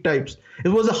Street types. It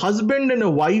was a husband and a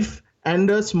wife and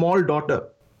a small daughter.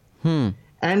 And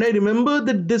I remember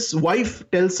that this wife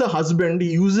tells her husband,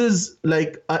 he uses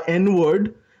like a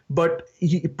N-word, but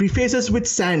he prefaces with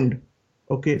sand.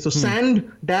 Okay, so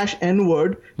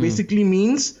sand-N-word basically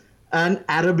means an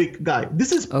Arabic guy.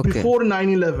 This is before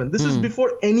 9/11. This is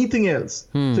before anything else.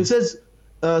 So it says,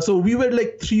 so we were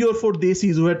like 3 or 4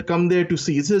 desis who had come there to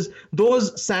see. It says,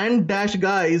 those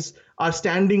sand-guys are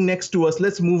standing next to us.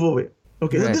 Let's move away.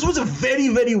 Okay, so this was a very,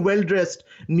 very well-dressed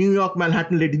New York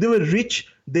Manhattan lady. They were rich,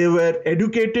 they were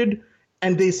educated,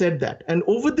 and they said that. And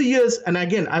over the years, and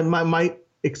again, my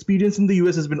experience in the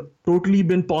US has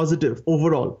been positive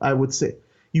overall, I would say.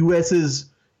 US is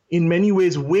in many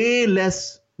ways way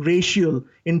less racial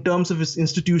in terms of its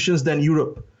institutions than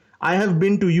Europe. I have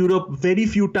been to Europe very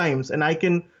few times, and I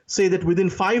can say that within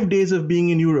 5 days of being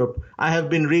in Europe, I have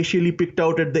been racially picked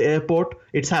out at the airport.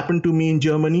 It's happened to me in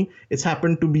Germany. It's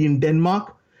happened to me in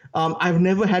Denmark. I've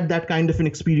never had that kind of an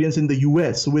experience in the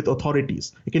US with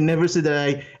authorities. I can never say that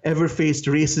I ever faced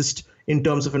racist in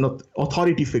terms of an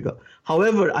authority figure.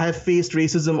 However, I have faced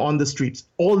racism on the streets.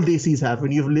 All Desis have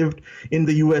when you've lived in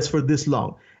the US for this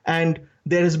long. And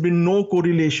there has been no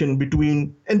correlation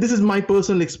between, and this is my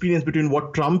personal experience, between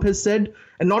what Trump has said,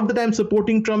 and not that I'm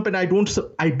supporting Trump, and I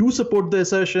do support the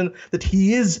assertion that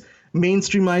he is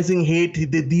mainstreamizing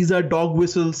hate. These are dog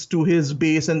whistles to his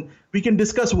base, and we can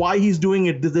discuss why he's doing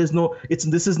it.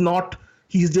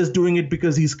 He's just doing it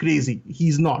because he's crazy.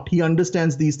 He's not. He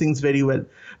understands these things very well.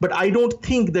 But I don't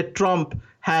think that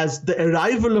the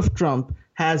arrival of Trump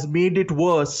has made it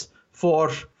worse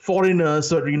for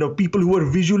foreigners or people who are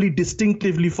visually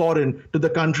distinctively foreign to the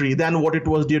country than what it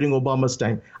was during Obama's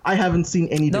time. I haven't seen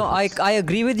any difference. No, I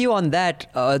agree with you on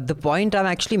that. The point I'm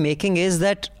actually making is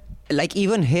that, like,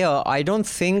 even here, I don't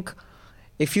think,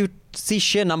 if you see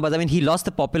sheer numbers, I mean, he lost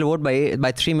the popular vote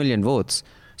by 3 million votes.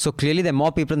 So clearly there are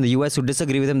more people in the US who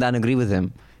disagree with him than agree with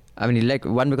him. I mean,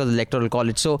 one because of the Electoral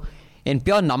College. So in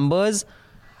pure numbers,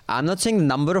 I'm not saying the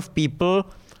number of people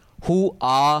who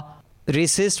are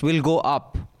racist will go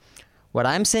up. What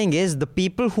I'm saying is the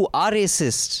people who are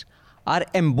racist are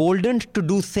emboldened to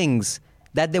do things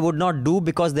that they would not do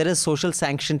because there is social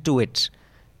sanction to it.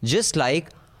 Just like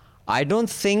I don't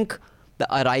think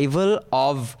the arrival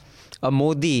of a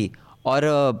Modi or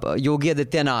a Yogi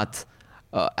Adityanath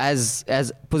as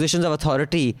positions of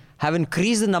authority have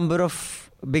increased the number of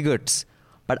bigots.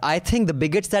 But I think the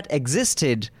bigots that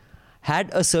existed had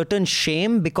a certain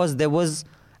shame because there was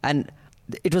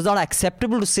it was not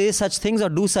acceptable to say such things or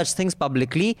do such things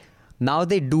publicly. Now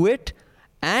they do it,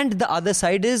 and the other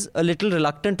side is a little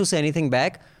reluctant to say anything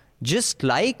back, just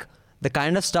like the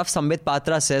kind of stuff Sambit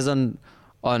Patra says on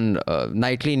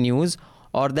nightly news,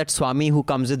 or that Swami who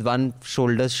comes with one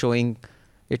shoulder showing,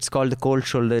 it's called the cold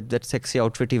shoulder, that sexy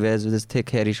outfit he wears with his thick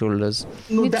hairy shoulders.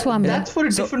 No, that's for a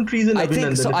different reason,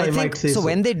 Abhinandan, So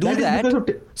when they do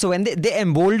that, so when they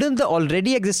embolden the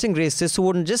already existing racists who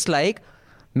wouldn't, just like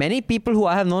many people who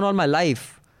I have known all my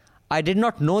life, I did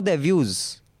not know their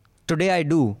views. Today I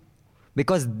do.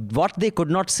 Because what they could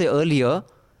not say earlier,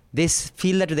 they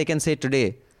feel that they can say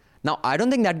today. Now, I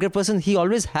don't think that great person, he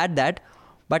always had that,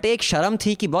 but एक शर्म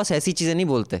थी कि boss ऐसी चीज़ें नहीं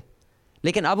बोलते.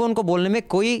 लेकिन अब उनको बोलने में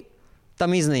कोई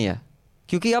तमीज़ नहीं है.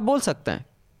 क्योंकि आप बोल सकते हैं.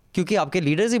 क्योंकि आपके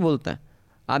लीडर्स ही बोलते हैं.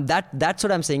 That's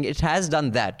what I'm saying. It has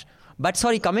done that. But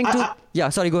sorry, coming to...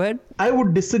 go ahead. I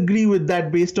would disagree with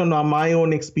that based on my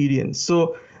own experience.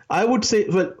 So I would say,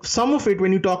 well, some of it,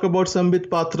 when you talk about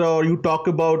Sambit Patra or you talk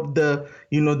about the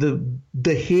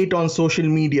hate on social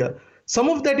media, some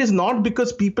of that is not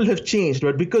because people have changed,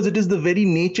 but because it is the very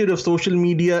nature of social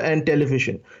media and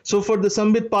television. So for the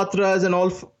Sambit Patras and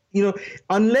all,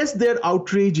 unless they're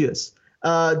outrageous,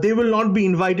 they will not be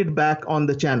invited back on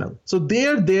the channel. So they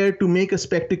are there to make a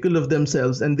spectacle of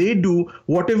themselves, and they do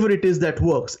whatever it is that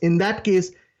works. In that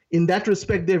case, in that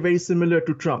respect, they're very similar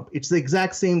to Trump. It's the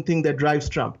exact same thing that drives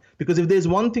Trump. Because if there's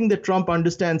one thing that Trump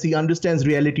understands, he understands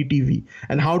reality TV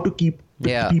and how to keep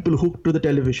people hooked to the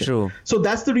television. True. So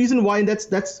that's the reason why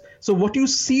so what you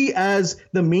see as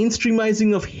the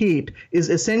mainstreamizing of hate is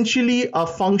essentially a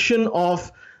function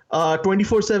of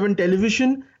 24/7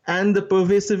 television and the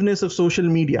pervasiveness of social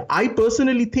media. I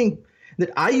personally think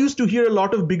that I used to hear a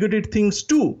lot of bigoted things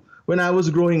too when I was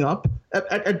growing up,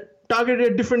 targeted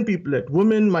at different people, at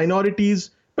women,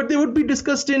 minorities, but they would be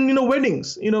discussed in,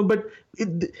 weddings, but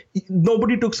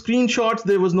nobody took screenshots.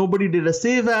 There was nobody did a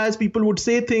save as. People would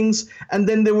say things and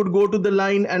then they would go to the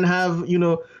line and have,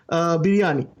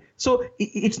 biryani. So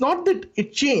it's not that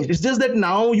it changed. It's just that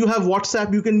now you have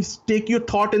WhatsApp. You can take your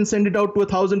thought and send it out to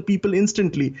 1,000 people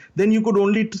instantly. Then you could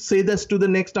only say this to the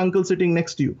next uncle sitting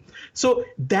next to you. So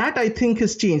that, I think,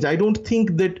 has changed. I don't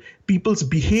think that people's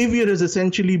behavior has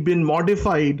essentially been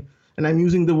modified, and I'm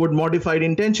using the word modified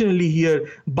intentionally here,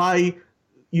 by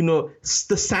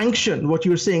the sanction. What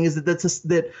you're saying is that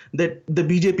the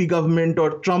BJP government or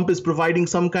Trump is providing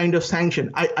some kind of sanction.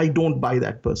 I don't buy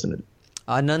that personally.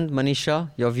 Anand, Manisha,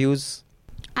 your views?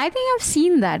 I think I've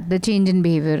seen the change in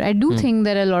behavior. I do think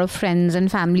that a lot of friends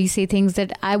and families say things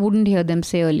that I wouldn't hear them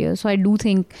say earlier. So I do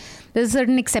think there's a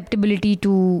certain acceptability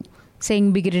to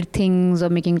saying bigoted things or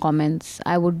making comments.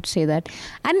 I would say that.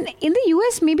 And in the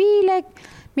US, maybe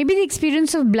the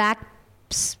experience of black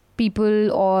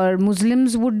people or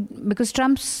Muslims would, because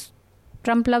Trump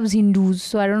loves Hindus,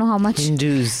 so I don't know how much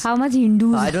Hindus. I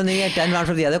don't think he had 10 rounds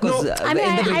from the other, because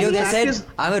in the video they said,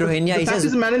 I'm a Rohingya. The fact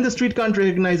is, the man in the street can't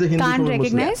recognize a Hindu from a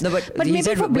Muslim. No, but he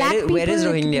said, where is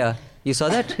Rohingya? You saw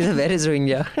that? He said, where is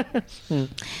Rohingya?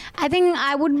 I think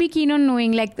I would be keen on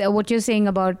knowing, like what you're saying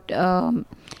about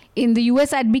in the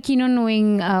US, I'd be keen on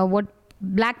knowing what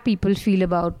black people feel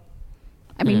about.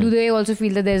 I mean, do they also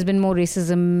feel that there's been more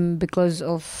racism because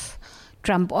of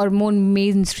Trump, or more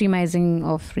mainstreamizing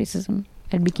of racism?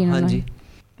 I'd be keen on knowing.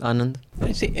 Anand?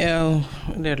 I see, there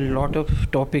are a lot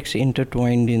of topics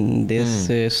intertwined in this,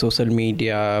 social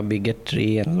media,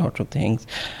 bigotry, and a lot of things.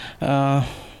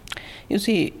 You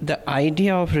see, the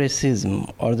idea of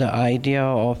racism, or the idea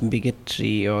of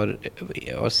bigotry, or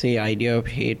say idea of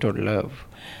hate or love,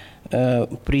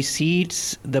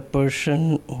 precedes the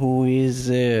person who is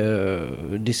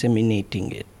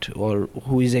disseminating it, or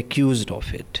who is accused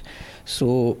of it.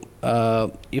 So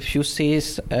if you say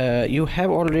you have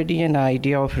already an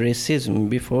idea of racism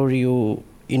before you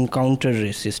encounter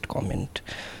racist comment.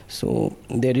 So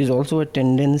there is also a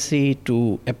tendency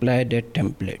to apply that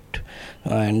template,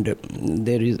 and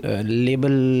there is a label.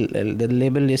 The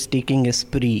label is taking a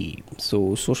spree.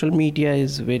 So social media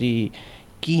is very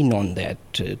keen on that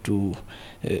to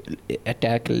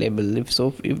attack label.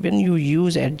 When you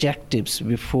use adjectives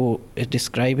before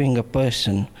describing a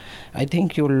person, I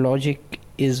think your logic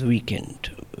is weakened.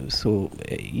 So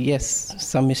yes,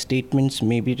 some statements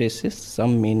may be racist,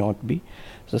 some may not be.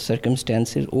 So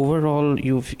circumstances overall,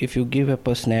 if you give a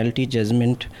personality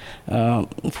judgment,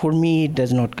 for me it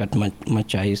does not cut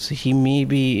much eyes. He may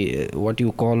be what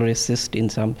you call racist in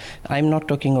some. I'm not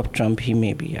talking of Trump. He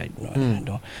may be. I don't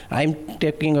know. I'm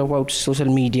talking about social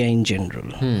media in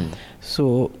general.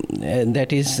 So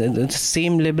that is the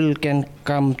same label can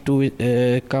come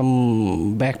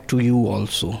back to you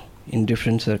also in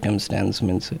different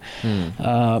circumstances.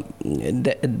 That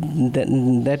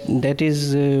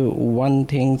is one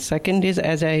thing. Second is,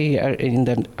 as I in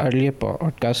the earlier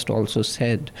podcast also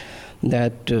said,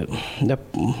 that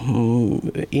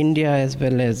India as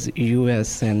well as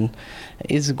US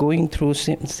is going through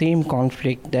same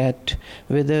conflict, that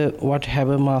whether what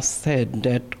Habermas said,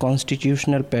 that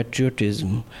constitutional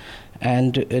patriotism,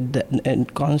 and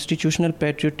constitutional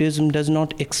patriotism does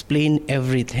not explain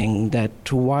everything, that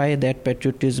why that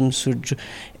patriotism should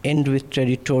end with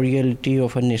territoriality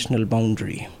of a national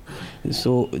boundary.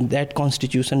 So that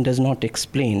constitution does not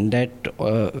explain that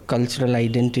cultural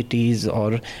identities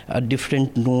or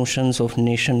different notions of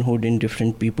nationhood in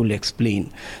different people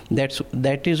explain.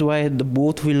 That is why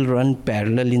both will run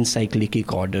parallel in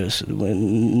cyclic orders.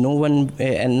 No one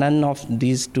and none of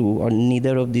these two, or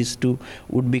neither of these two,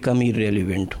 would become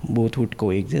irrelevant. Both would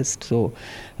coexist. So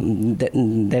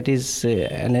that is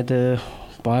another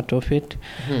part of it.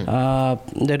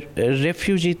 The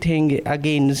refugee thing,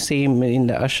 again, same in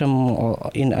the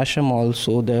Assam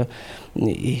also, the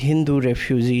Hindu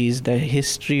refugees, the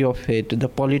history of it, the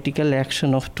political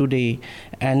action of today,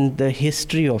 and the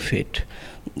history of it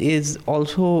is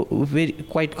also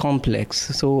quite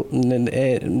complex. So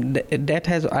that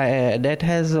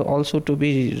has also to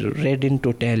be read in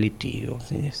totality.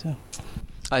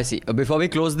 I see. Before we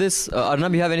close this,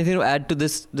 Arnab, you have anything to add to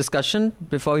this discussion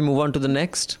before we move on to the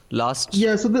last?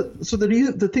 Yeah. So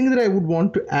the thing that I would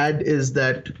want to add is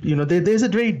that there's a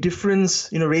very difference.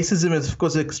 Racism is of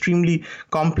course an extremely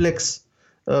complex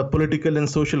political and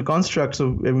social construct.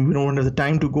 So we don't have the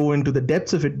time to go into the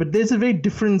depths of it. But there's a very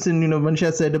difference in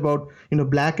Mansha said about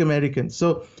Black Americans.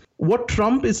 So what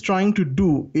Trump is trying to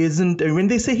do isn't, when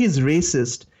they say he's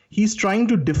racist, he's trying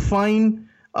to define.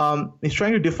 He's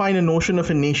trying to define a notion of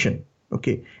a nation,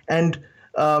 okay, and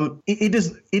it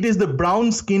is the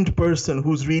brown-skinned person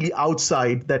who's really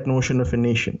outside that notion of a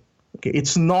nation, okay.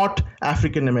 It's not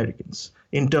African Americans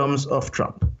in terms of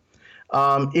Trump.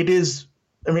 It is,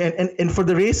 and for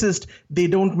the racist, they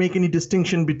don't make any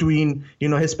distinction between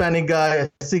Hispanic guy, a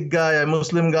Sikh guy, a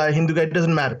Muslim guy, a Hindu guy. It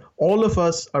doesn't matter. All of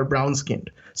us are brown-skinned.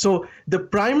 So the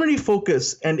primary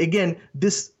focus, and again,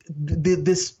 this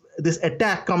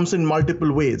attack comes in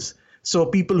multiple ways. So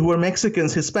people who are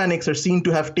Mexicans, Hispanics are seen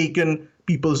to have taken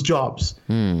people's jobs.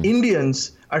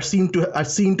 Indians are seen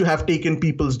to have taken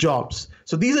people's jobs.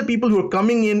 So these are people who are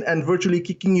coming in and virtually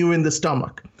kicking you in the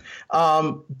stomach.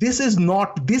 This is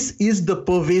the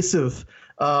pervasive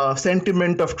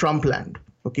sentiment of Trumpland.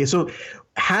 Okay, so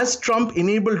has Trump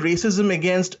enabled racism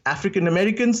against African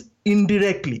Americans?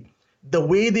 Indirectly. The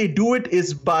way they do it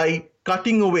is by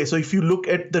cutting away. So if you look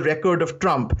at the record of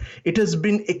Trump, it has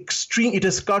been extreme. It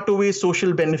has cut away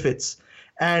social benefits.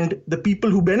 And the people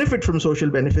who benefit from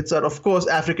social benefits are, of course,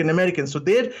 African Americans. So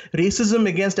their racism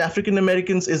against African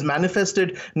Americans is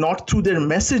manifested not through their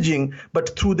messaging,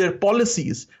 but through their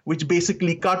policies, which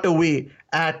basically cut away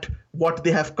at what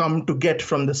they have come to get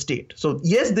from the state. So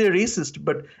yes, they're racist,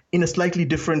 but in a slightly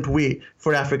different way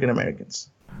for African Americans.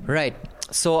 Right.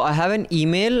 So I have an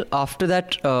email. After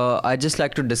that, I'd just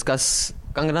like to discuss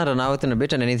Kangana Ranaut in a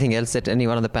bit and anything else that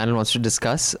anyone on the panel wants to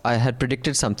discuss. I had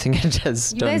predicted something. It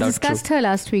has turned out true. You guys discussed her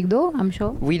last week though, I'm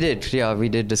sure. We did. Yeah, we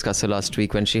did discuss her last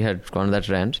week when she had gone on that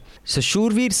rant. So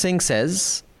Shurveer Singh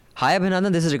says, Hi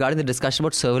Abhinandan, this is regarding the discussion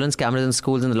about surveillance cameras in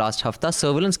schools in the last hafta.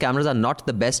 Surveillance cameras are not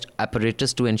the best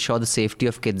apparatus to ensure the safety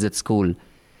of kids at school.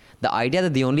 The idea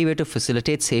that the only way to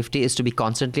facilitate safety is to be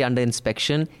constantly under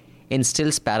inspection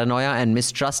instills paranoia and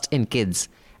mistrust in kids.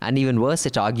 And even worse,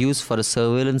 it argues for a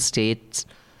surveillance state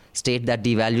that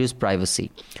devalues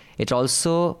privacy. It's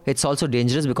also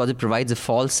dangerous because it provides a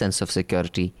false sense of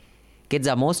security. Kids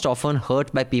are most often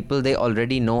hurt by people they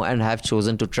already know and have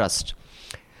chosen to trust.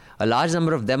 A large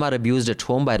number of them are abused at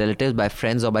home by relatives, by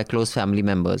friends, or by close family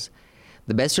members.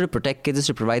 The best way to protect kids is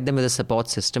to provide them with a support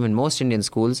system. In most Indian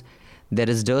schools, there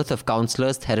is dearth of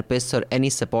counselors, therapists, or any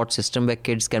support system where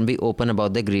kids can be open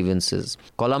about their grievances.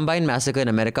 Columbine massacre in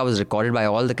America was recorded by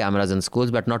all the cameras in schools,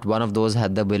 but not one of those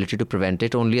had the ability to prevent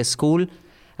it. Only a school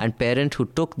and parent who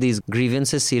took these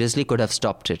grievances seriously could have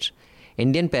stopped it.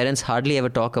 Indian parents hardly ever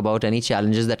talk about any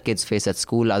challenges that kids face at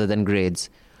school other than grades.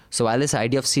 So while this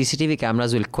idea of CCTV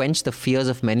cameras will quench the fears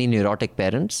of many neurotic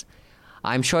parents,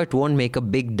 I'm sure it won't make a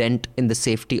big dent in the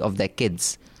safety of their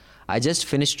kids. I just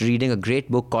finished reading a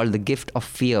great book called The Gift of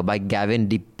Fear by Gavin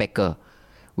De Becker,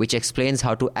 which explains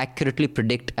how to accurately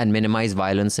predict and minimize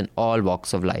violence in all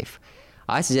walks of life.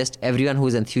 I suggest everyone who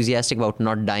is enthusiastic about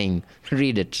not dying,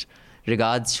 read it.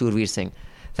 Regards, Shurveer Singh.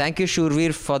 Thank you,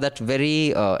 Shurveer, for that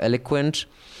very eloquent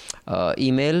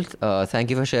email. Thank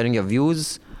you for sharing your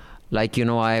views. Like, you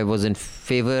know, I was in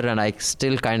favor, and I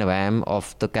still kind of am,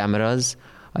 of the cameras.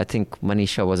 I think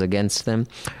Manisha was against them.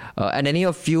 And any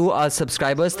of you are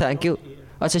subscribers, thank you.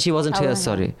 Achha, she wasn't here,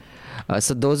 sorry.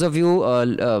 So those of you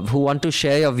who want to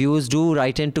share your views, do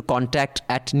write in to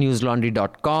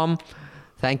contact@newslaundry.com.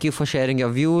 Thank you for sharing your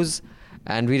views.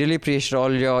 And we really appreciate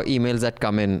all your emails that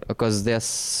come in, because they're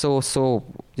so,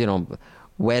 you know,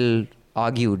 well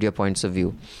argued, your points of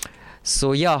view.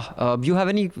 So yeah, you have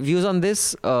any views on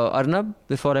this, Arnab,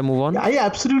 before I move on? I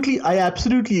absolutely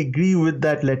agree with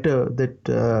that letter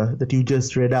that you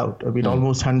just read out. I mean,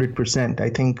 almost 100%.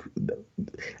 I think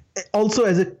also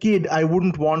as a kid, I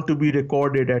wouldn't want to be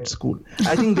recorded at school.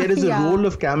 I think there is a role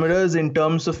of cameras in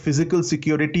terms of physical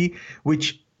security,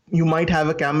 which you might have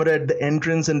a camera at the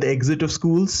entrance and the exit of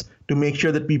schools to make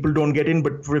sure that people don't get in,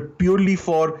 but purely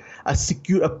for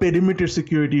a perimeter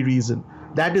security reason.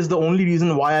 That is the only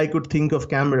reason why I could think of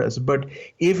cameras. But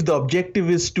if the objective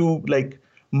is to like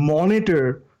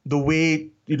monitor the way,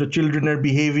 you know, children are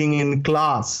behaving in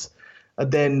class,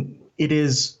 then it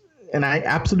is, and I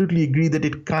absolutely agree that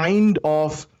it kind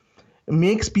of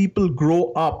makes people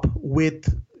grow up with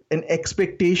an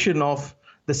expectation of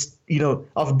this, you know,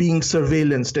 of being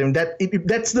surveillanced, and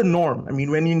that's the norm. I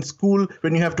mean, when in school,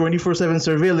 when you have 24/7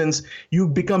 surveillance, you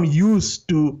become used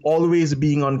to always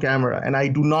being on camera. And I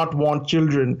do not want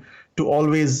children to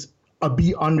always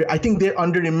be under. I think they're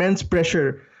under immense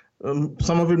pressure.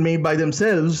 Some of it made by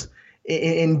themselves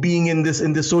in being in this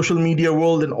social media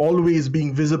world and always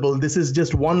being visible. This is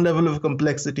just one level of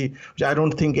complexity which I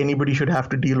don't think anybody should have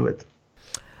to deal with.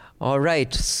 All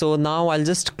right. So now I'll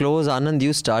just close. Anand,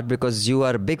 you start, because you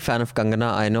are a big fan of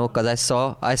Kangana. I know, because I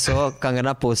saw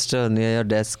Kangana poster near your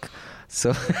desk.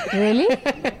 So Really?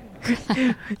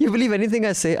 You believe anything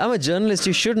I say? I'm a journalist.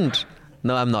 You shouldn't.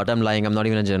 No, I'm not. I'm lying. I'm not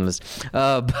even a journalist.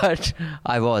 But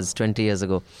I was 20 years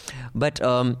ago. But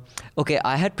okay,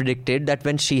 I had predicted that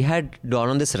when she had gone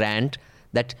on this rant,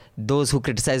 that those who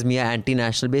criticize me are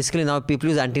anti-national. Basically, now people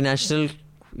use anti-national.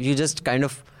 You just kind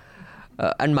of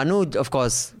and Manu, of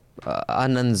course.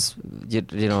 Anand's,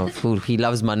 you know, who he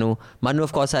loves Manu. Manu,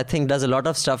 of course, I think does a lot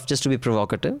of stuff just to be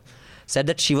provocative. Said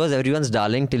that she was everyone's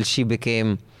darling till she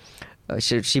became a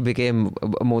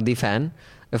Modi fan.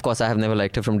 Of course, I have never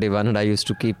liked her from day one, and I used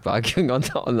to keep arguing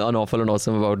on Awful and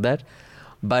Awesome about that.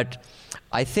 But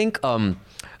I think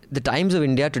the Times of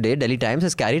India today, Delhi Times,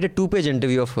 has carried a 2-page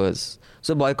interview of hers.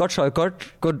 So boycott,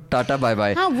 could tata bye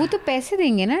bye. हाँ, वो तो पैसे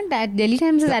देंगे ना. Delhi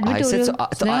Times is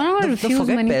advertorial.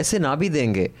 forget पैसे ना भी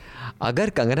देंगे. अगर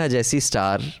कंगना जैसी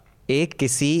स्टार एक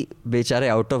किसी बेचारे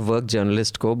आउट ऑफ वर्क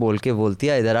जर्नलिस्ट को बोलती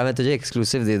है, इधर आ, मैं तुझे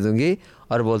एक्सक्लूसिव दे दूंगी,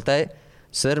 और बोलता है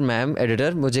सर मैम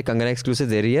एडिटर मुझे कंगना एक्सक्लूसिव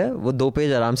दे रही है, वो 2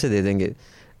 पेज आराम से दे देंगे.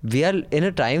 We are in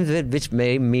a time which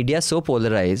media is so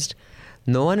polarized.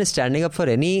 No one is standing up for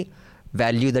any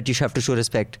value that you have to show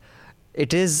respect.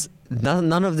 It is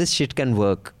none of this shit can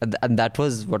work, and that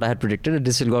was what I had predicted.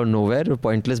 This will go nowhere. A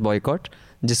pointless boycott.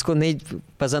 जिसको नहीं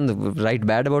पसंद write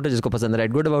bad about her, जिसको पसंद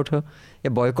write good about her. A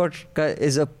boycott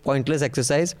is a pointless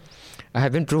exercise. I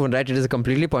have been proven right. It is a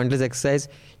completely pointless exercise.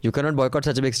 You cannot boycott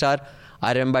such a big star.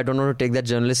 I remember, I don't want to take that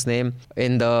journalist's name,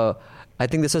 in the, I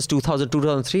think this was 2000,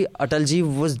 2003, Atalji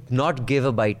was not give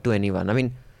a bite to anyone. I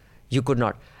mean, you could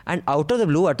not. And out of the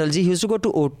blue, Atalji, he used to go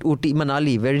to Ooty,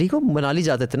 Manali. Where did he go? Manali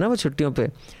जाते थे ना वो छुट्टियों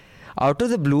पे. Out of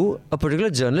the blue, a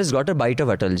particular journalist got a bite of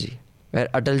Atalji. Where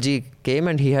Atalji came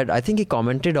and he had, I think he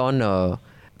commented on,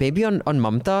 maybe on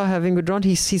Mamta having withdrawn.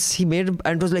 He made,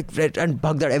 and was like, and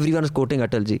bugged that everyone is quoting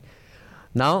Atalji.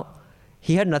 Now,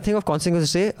 he had nothing of consequence to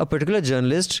say. A particular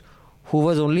journalist who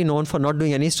was only known for not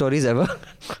doing any stories ever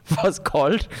was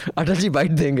called Atalji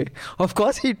bite देंगे. Of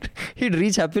course he'd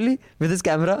reach happily with his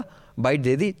camera, bite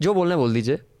दे दी, जो बोलना है बोल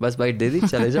दीजिए, बस bite दे दी,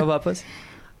 चले जाओ वापस.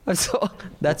 So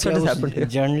that's what has happened here.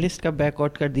 Journalist का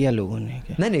बैकआउट कर दिया लोगों ने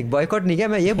क्या? नहीं बॉयकॉट नहीं किया.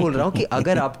 मैं ये बोल रहा हूँ कि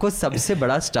अगर आपको सबसे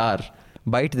बड़ा स्टार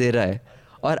बाइट दे रहा है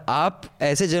और आप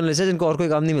ऐसे जर्नलिस्ट हैं जिनको और कोई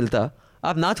काम नहीं मिलता,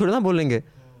 आप ना थोड़ा ना बोलेंगे.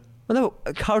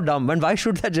 मतलब how dumb, and why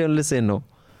should that journalist say no?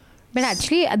 But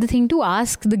actually, the thing to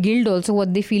ask the guild also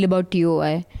what they feel about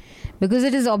TOI, because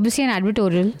it is obviously an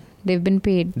advertorial. They've been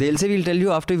paid. They'll say, we'll tell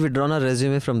you after we've withdrawn our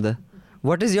resume from there.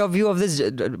 What is your view of this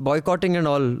boycotting and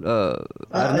all?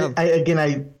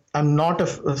 I'm not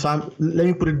let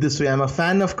me put it this way. I'm a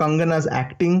fan of Kangana's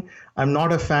acting. I'm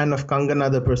not a fan of Kangana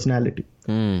the personality.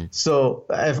 So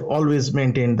I've always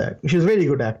maintained that. She's a very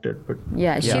good actor. But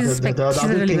she's the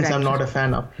other really things I'm not a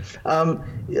fan of.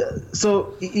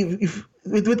 So if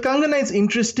with Kangana, it's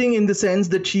interesting in the sense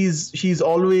that she's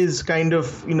always kind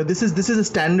of, this is a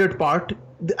standard part.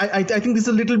 I think this is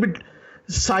a little bit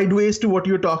sideways to what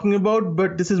you're talking about,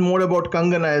 but this is more about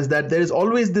Kangana, is that there is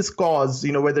always this cause,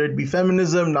 whether it be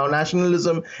feminism, now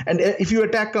nationalism, and if you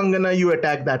attack Kangana, you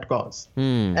attack that cause.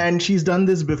 And she's done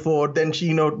this before. Then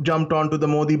she, jumped onto the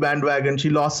Modi bandwagon. She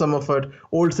lost some of her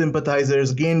old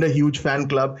sympathizers, gained a huge fan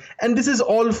club, and this is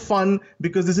all fun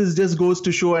because this is just goes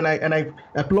to show, and I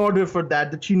applaud her for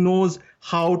that she knows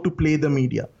how to play the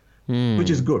media. Which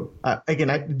is good.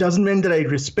 It doesn't mean that I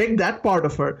respect that part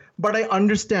of her, but I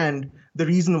understand the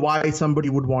reason why somebody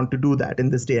would want to do that in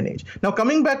this day and age. Now,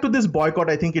 coming back to this boycott,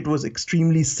 I think it was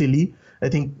extremely silly. I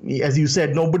think, as you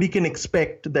said, nobody can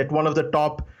expect that one of the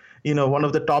top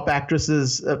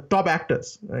actresses, top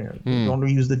actors, I don't want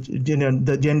to use the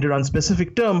gender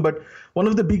unspecific term, but one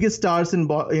of the biggest stars in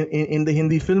the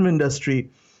Hindi film industry,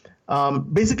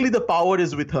 basically the power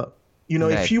is with her.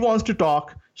 Right. If she wants to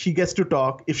talk, she gets to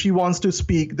talk. If she wants to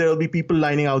speak, there will be people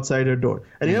lining outside her door.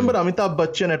 I remember Amitabh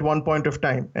Bachchan at one point of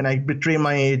time, and I betray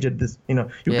my age at this. You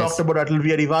talked about Atal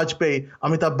Bihari Vajpayee.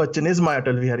 Amitabh Bachchan is my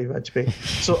Atal Bihari Vajpayee.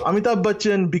 So Amitabh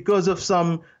Bachchan, because of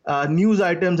some news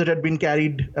items that had been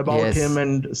carried about him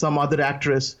and some other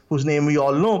actress whose name we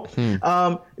all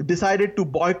know, decided to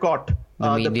boycott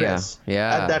the press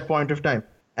at that point of time.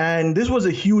 And this was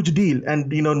a huge deal. And,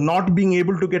 not being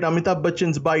able to get Amitabh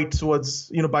Bachchan's bites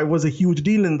was a huge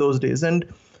deal in those days. And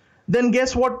then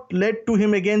guess what led to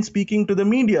him again speaking to the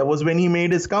media was when he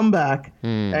made his comeback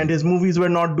and his movies were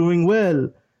not doing well.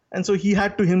 And so he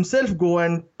had to himself go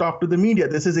and talk to the media.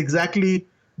 This is exactly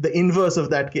the inverse of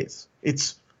that case.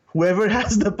 It's whoever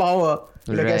has the power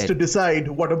gets to decide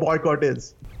what a boycott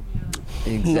is.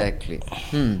 Exactly.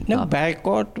 No,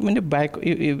 boycott.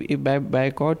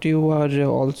 Boycott, you are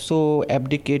also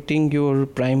abdicating your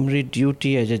primary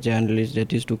duty as a journalist,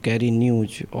 that is to carry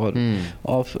news or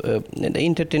of the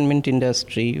entertainment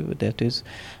industry. That is,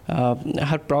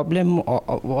 her problem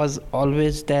was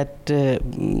always that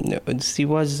she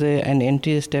was an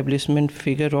anti-establishment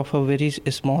figure of a very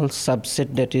small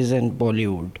subset that is in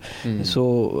Bollywood.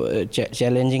 So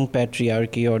challenging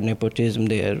patriarchy or nepotism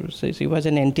there. So she was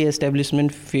an anti-establishment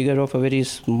figure of a very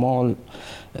small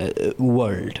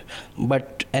world,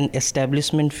 but an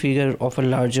establishment figure of a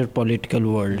larger political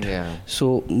world.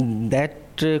 So that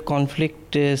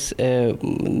conflict is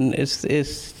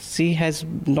she has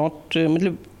not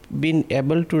been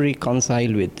able to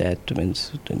reconcile with that.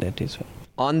 That is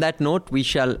on that note, we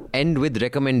shall end with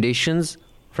recommendations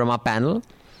from our panel.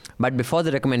 But before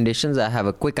the recommendations, I have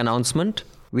a quick announcement.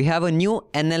 We have a new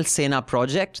NL Sena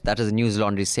project, that is a News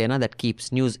Laundry Sena that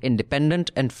keeps news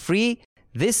independent and free.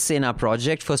 This Sena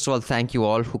project, first of all, thank you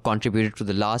all who contributed to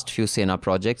the last few Sena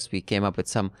projects. We came up with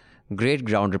some great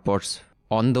ground reports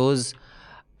on those,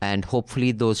 and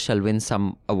hopefully those shall win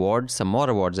some awards, some more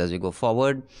awards as we go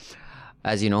forward.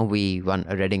 As you know, we won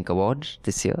a Red Ink Award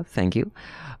this year. Thank you.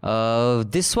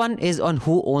 This one is on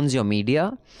who owns your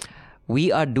media.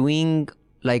 We are doing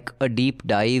like a deep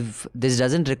dive. This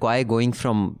doesn't require going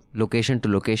from location to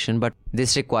location, but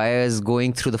this requires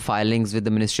going through the filings with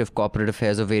the Ministry of Corporate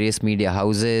Affairs of various media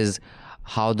houses,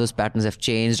 how those patterns have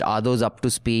changed, are those up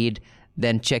to speed,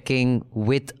 then checking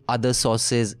with other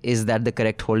sources, is that the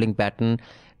correct holding pattern?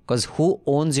 Because who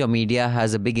owns your media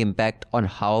has a big impact on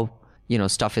how,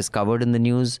 stuff is covered in the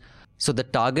news. So the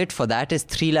target for that is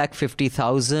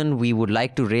 350,000. We would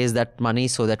like to raise that money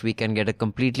so that we can get a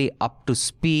completely up to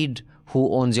speed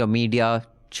who owns your media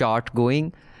chart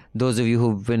going. Those of you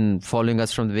who've been following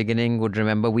us from the beginning would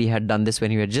remember we had done this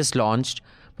when we had just launched,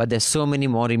 but there's so many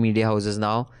more media houses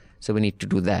now, so we need to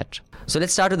do that. So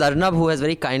let's start with Arnab, who has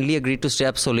very kindly agreed to stay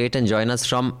up so late and join us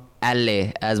from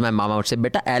LA, as my mama would say.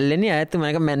 Beta, LA nahi aaya, to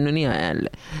maine kaha mainu nahi aaya LA.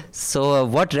 So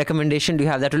what recommendation do you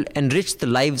have that will enrich the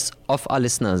lives of our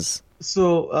listeners?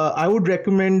 So I would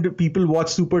recommend people watch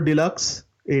Super Deluxe.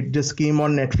 It just came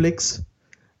on Netflix.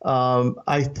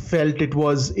 I felt it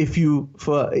was,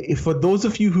 for those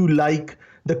of you who like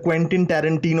the Quentin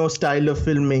Tarantino style of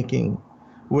filmmaking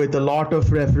with a lot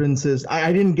of references,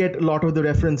 I didn't get a lot of the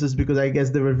references because I guess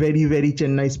they were very, very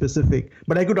Chennai specific,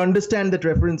 but I could understand that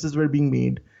references were being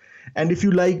made. And if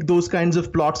you like those kinds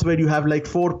of plots where you have like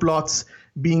 4 plots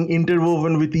being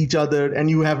interwoven with each other and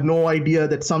you have no idea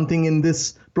that something in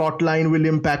this plot line will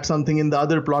impact something in the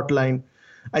other plot line,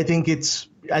 I think it's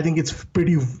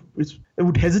pretty. I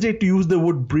would hesitate to use the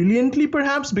word brilliantly,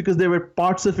 perhaps, because there were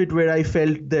parts of it where I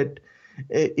felt that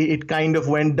it kind of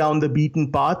went down the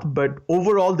beaten path. But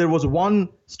overall, there was one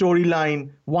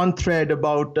storyline, one thread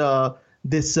about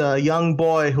this young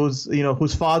boy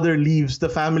whose father leaves the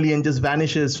family and just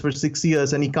vanishes for 6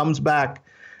 years, and he comes back.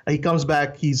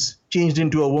 He's changed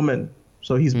into a woman.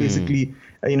 So he's basically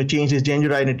changed his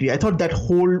gender identity. I thought that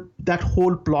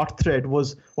whole plot thread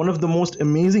was one of the most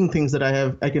amazing things that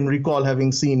I can recall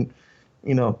having seen,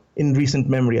 in recent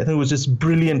memory. I think it was just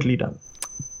brilliantly done.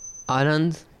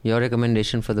 Anand, your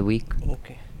recommendation for the week?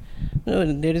 Okay. No,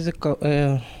 there is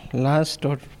a last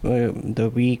or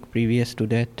the week previous to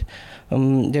that,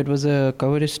 there was a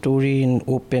cover story in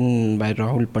Open by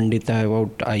Rahul Pandita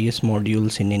about IS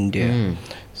modules in India.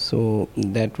 So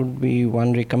that would be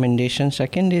one recommendation.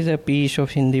 Second is a piece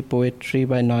of Hindi poetry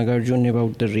by Nagarjun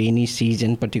about the rainy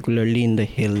season, particularly in the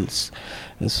hills.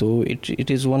 So it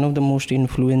is one of the most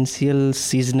influential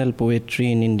seasonal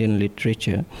poetry in Indian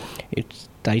literature. It's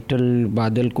titled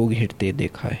Badal Ko Ghirte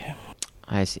Dekha Hai.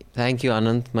 I see. Thank you,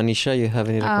 Anand. Manisha, you have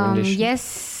any recommendation?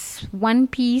 Yes, one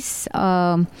piece,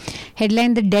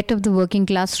 headline: The Death of the Working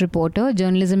Class Reporter.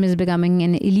 Journalism is becoming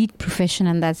an elite profession,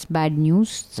 and that's bad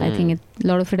news. So I think a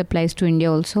lot of it applies to India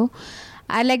also.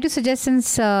 I'd like to suggest,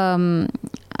 I'd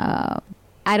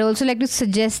also like to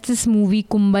suggest this movie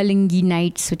Kumbalingi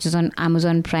Nights, which is on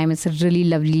Amazon Prime. It's a really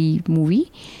lovely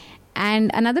movie.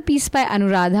 And another piece by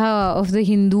Anuradha of The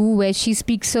Hindu, where she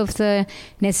speaks of the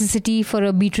necessity for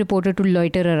a beat reporter to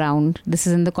loiter around. This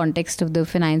is in the context of the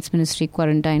finance ministry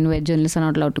quarantine, where journalists are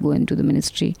not allowed to go into the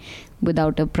ministry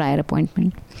without a prior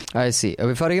appointment. I see.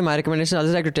 Before I give my recommendation, I'd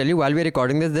just like to tell you, while we're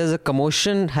recording this, there's a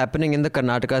commotion happening in the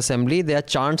Karnataka Assembly. There are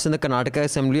chants in the Karnataka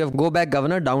Assembly of "Go back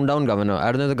governor, down, down governor."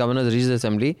 I don't know if the governor has reached the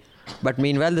assembly. But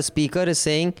meanwhile, the speaker is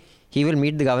saying he will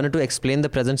meet the governor to explain the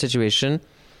present situation,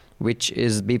 which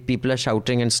is people are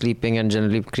shouting and sleeping and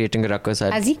generally creating a ruckus.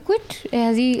 Has he quit?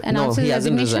 Has he announced his resignation? No, he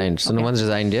hasn't resigned. So okay. No one's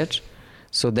resigned yet.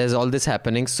 So there's all this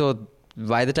happening. So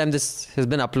by the time this has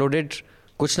been uploaded,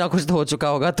 कुछ ना कुछ तो हो चुका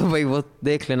होगा, तो भाई वो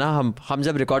देख लेना. हम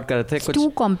जब record कर रहे थे, कुछ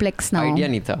too complex now. idea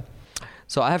नहीं था.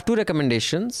 So I have 2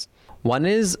 recommendations. One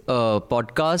is a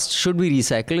podcast, Should We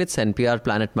Recycle? It's NPR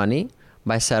Planet Money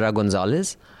by Sarah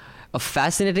Gonzalez. A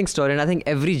fascinating story, and I think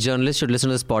every journalist should listen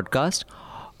to this podcast,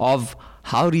 of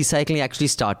how recycling actually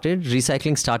started.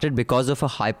 Recycling started because of a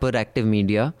hyperactive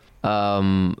media.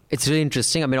 It's really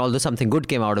interesting. I mean, although something good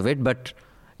came out of it, but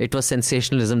it was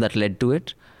sensationalism that led to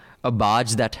it. A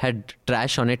barge that had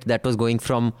trash on it that was going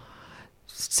from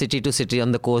city to city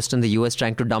on the coast in the US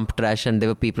trying to dump trash, and there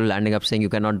were people landing up saying, you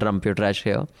cannot dump your trash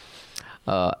here.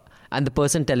 And the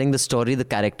person telling the story, the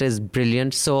character is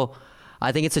brilliant. So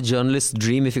I think it's a journalist's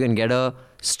dream if you can get a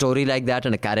story like that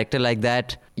and a character like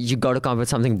that. You got to come up with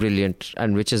something brilliant,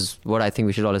 and which is what I think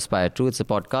we should all aspire to. It's a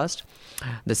podcast.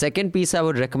 The second piece I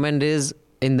would recommend is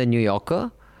in The New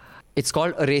Yorker. It's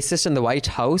called A Racist in the White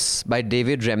House by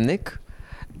David Remnick.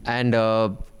 And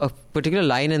a particular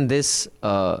line in this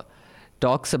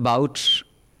talks about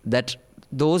that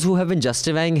those who have been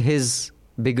justifying his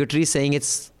bigotry, saying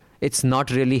it's not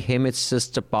really him, it's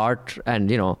just a part, and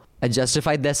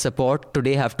justified their support,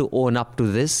 today have to own up to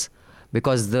this,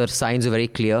 because the signs are very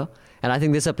clear. And I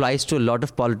think this applies to a lot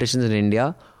of politicians in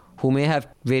India who may have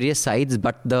various sides,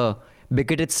 but the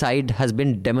bigoted side has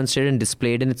been demonstrated and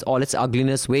displayed in all its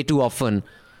ugliness way too often.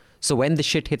 So when the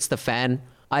shit hits the fan,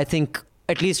 I think,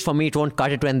 at least for me, it won't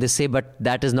cut it when they say, but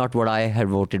that is not what I had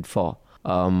voted for.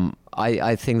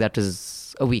 I think that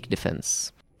is a weak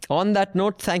defense. On that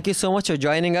note, thank you so much for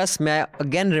joining us. May I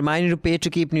again remind you to pay to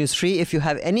keep news free. If you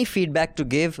have any feedback to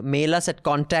give, mail us at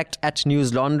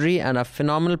contact@newslaundry, and our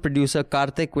phenomenal producer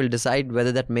Karthik will decide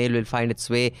whether that mail will find its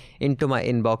way into my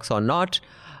inbox or not.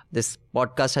 This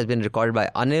podcast has been recorded by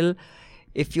Anil.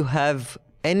 If you have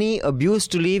any abuse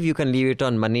to leave, you can leave it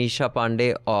on Manisha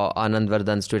Pandey or Anand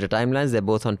Vardhan's Twitter timelines. They're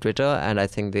both on Twitter, and I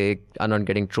think they are not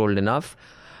getting trolled enough.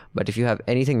 But if you have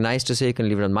anything nice to say, you can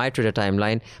leave it on my Twitter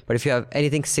timeline. But if you have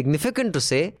anything significant to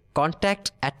say,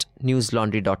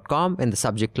 contact@newslaundry.com in the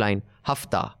subject line,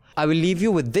 Hafta. I will leave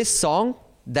you with this song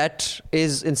that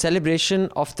is in celebration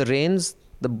of the rains,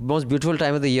 the most beautiful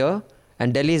time of the year.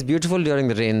 And Delhi is beautiful during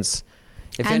the rains.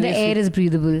 And the air is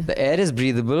breathable. The air is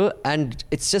breathable, and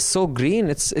it's just so green.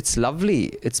 It's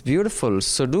lovely. It's beautiful.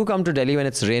 So do come to Delhi when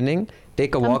it's raining.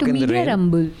 Take a walk in the rain.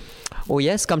 Rumble. Oh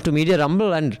yes, come to Media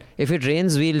Rumble, and if it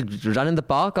rains, we'll run in the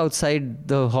park outside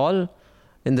the hall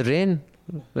in the rain.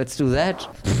 Let's do that.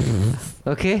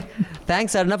 Okay.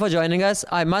 Thanks, Arnab, for joining us.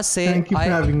 I must say, Thank you for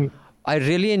having me. I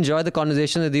really enjoy the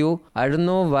conversation with you. I don't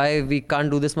know why we can't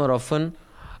do this more often.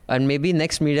 And maybe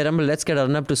next Media Rumble, let's get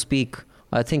Arnab to speak.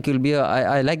 I think you'll be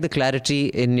I like the clarity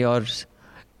in your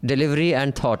delivery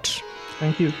and thought.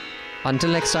 Thank you.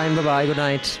 Until next time, bye-bye. Good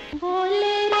night.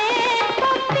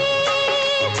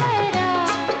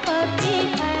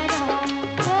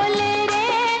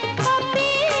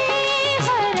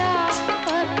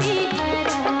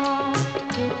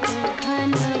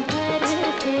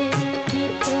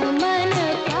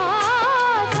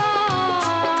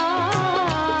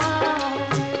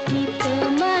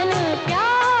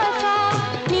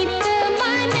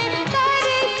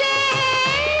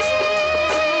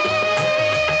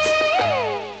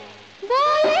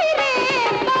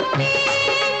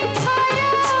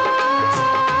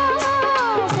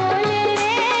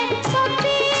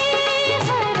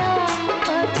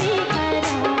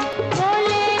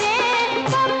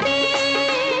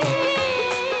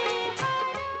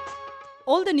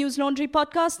 All the News Laundry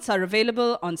podcasts are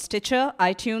available on Stitcher,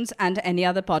 iTunes, and any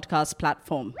other podcast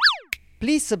platform.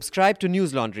 Please subscribe to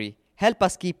News Laundry. Help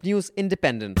us keep news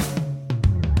independent.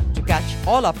 To catch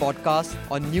all our podcasts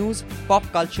on news, pop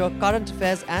culture, current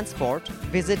affairs, and sport,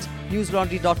 visit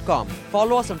newslaundry.com.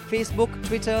 Follow us on Facebook,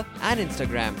 Twitter, and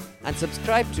Instagram, and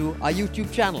subscribe to our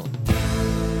YouTube channel.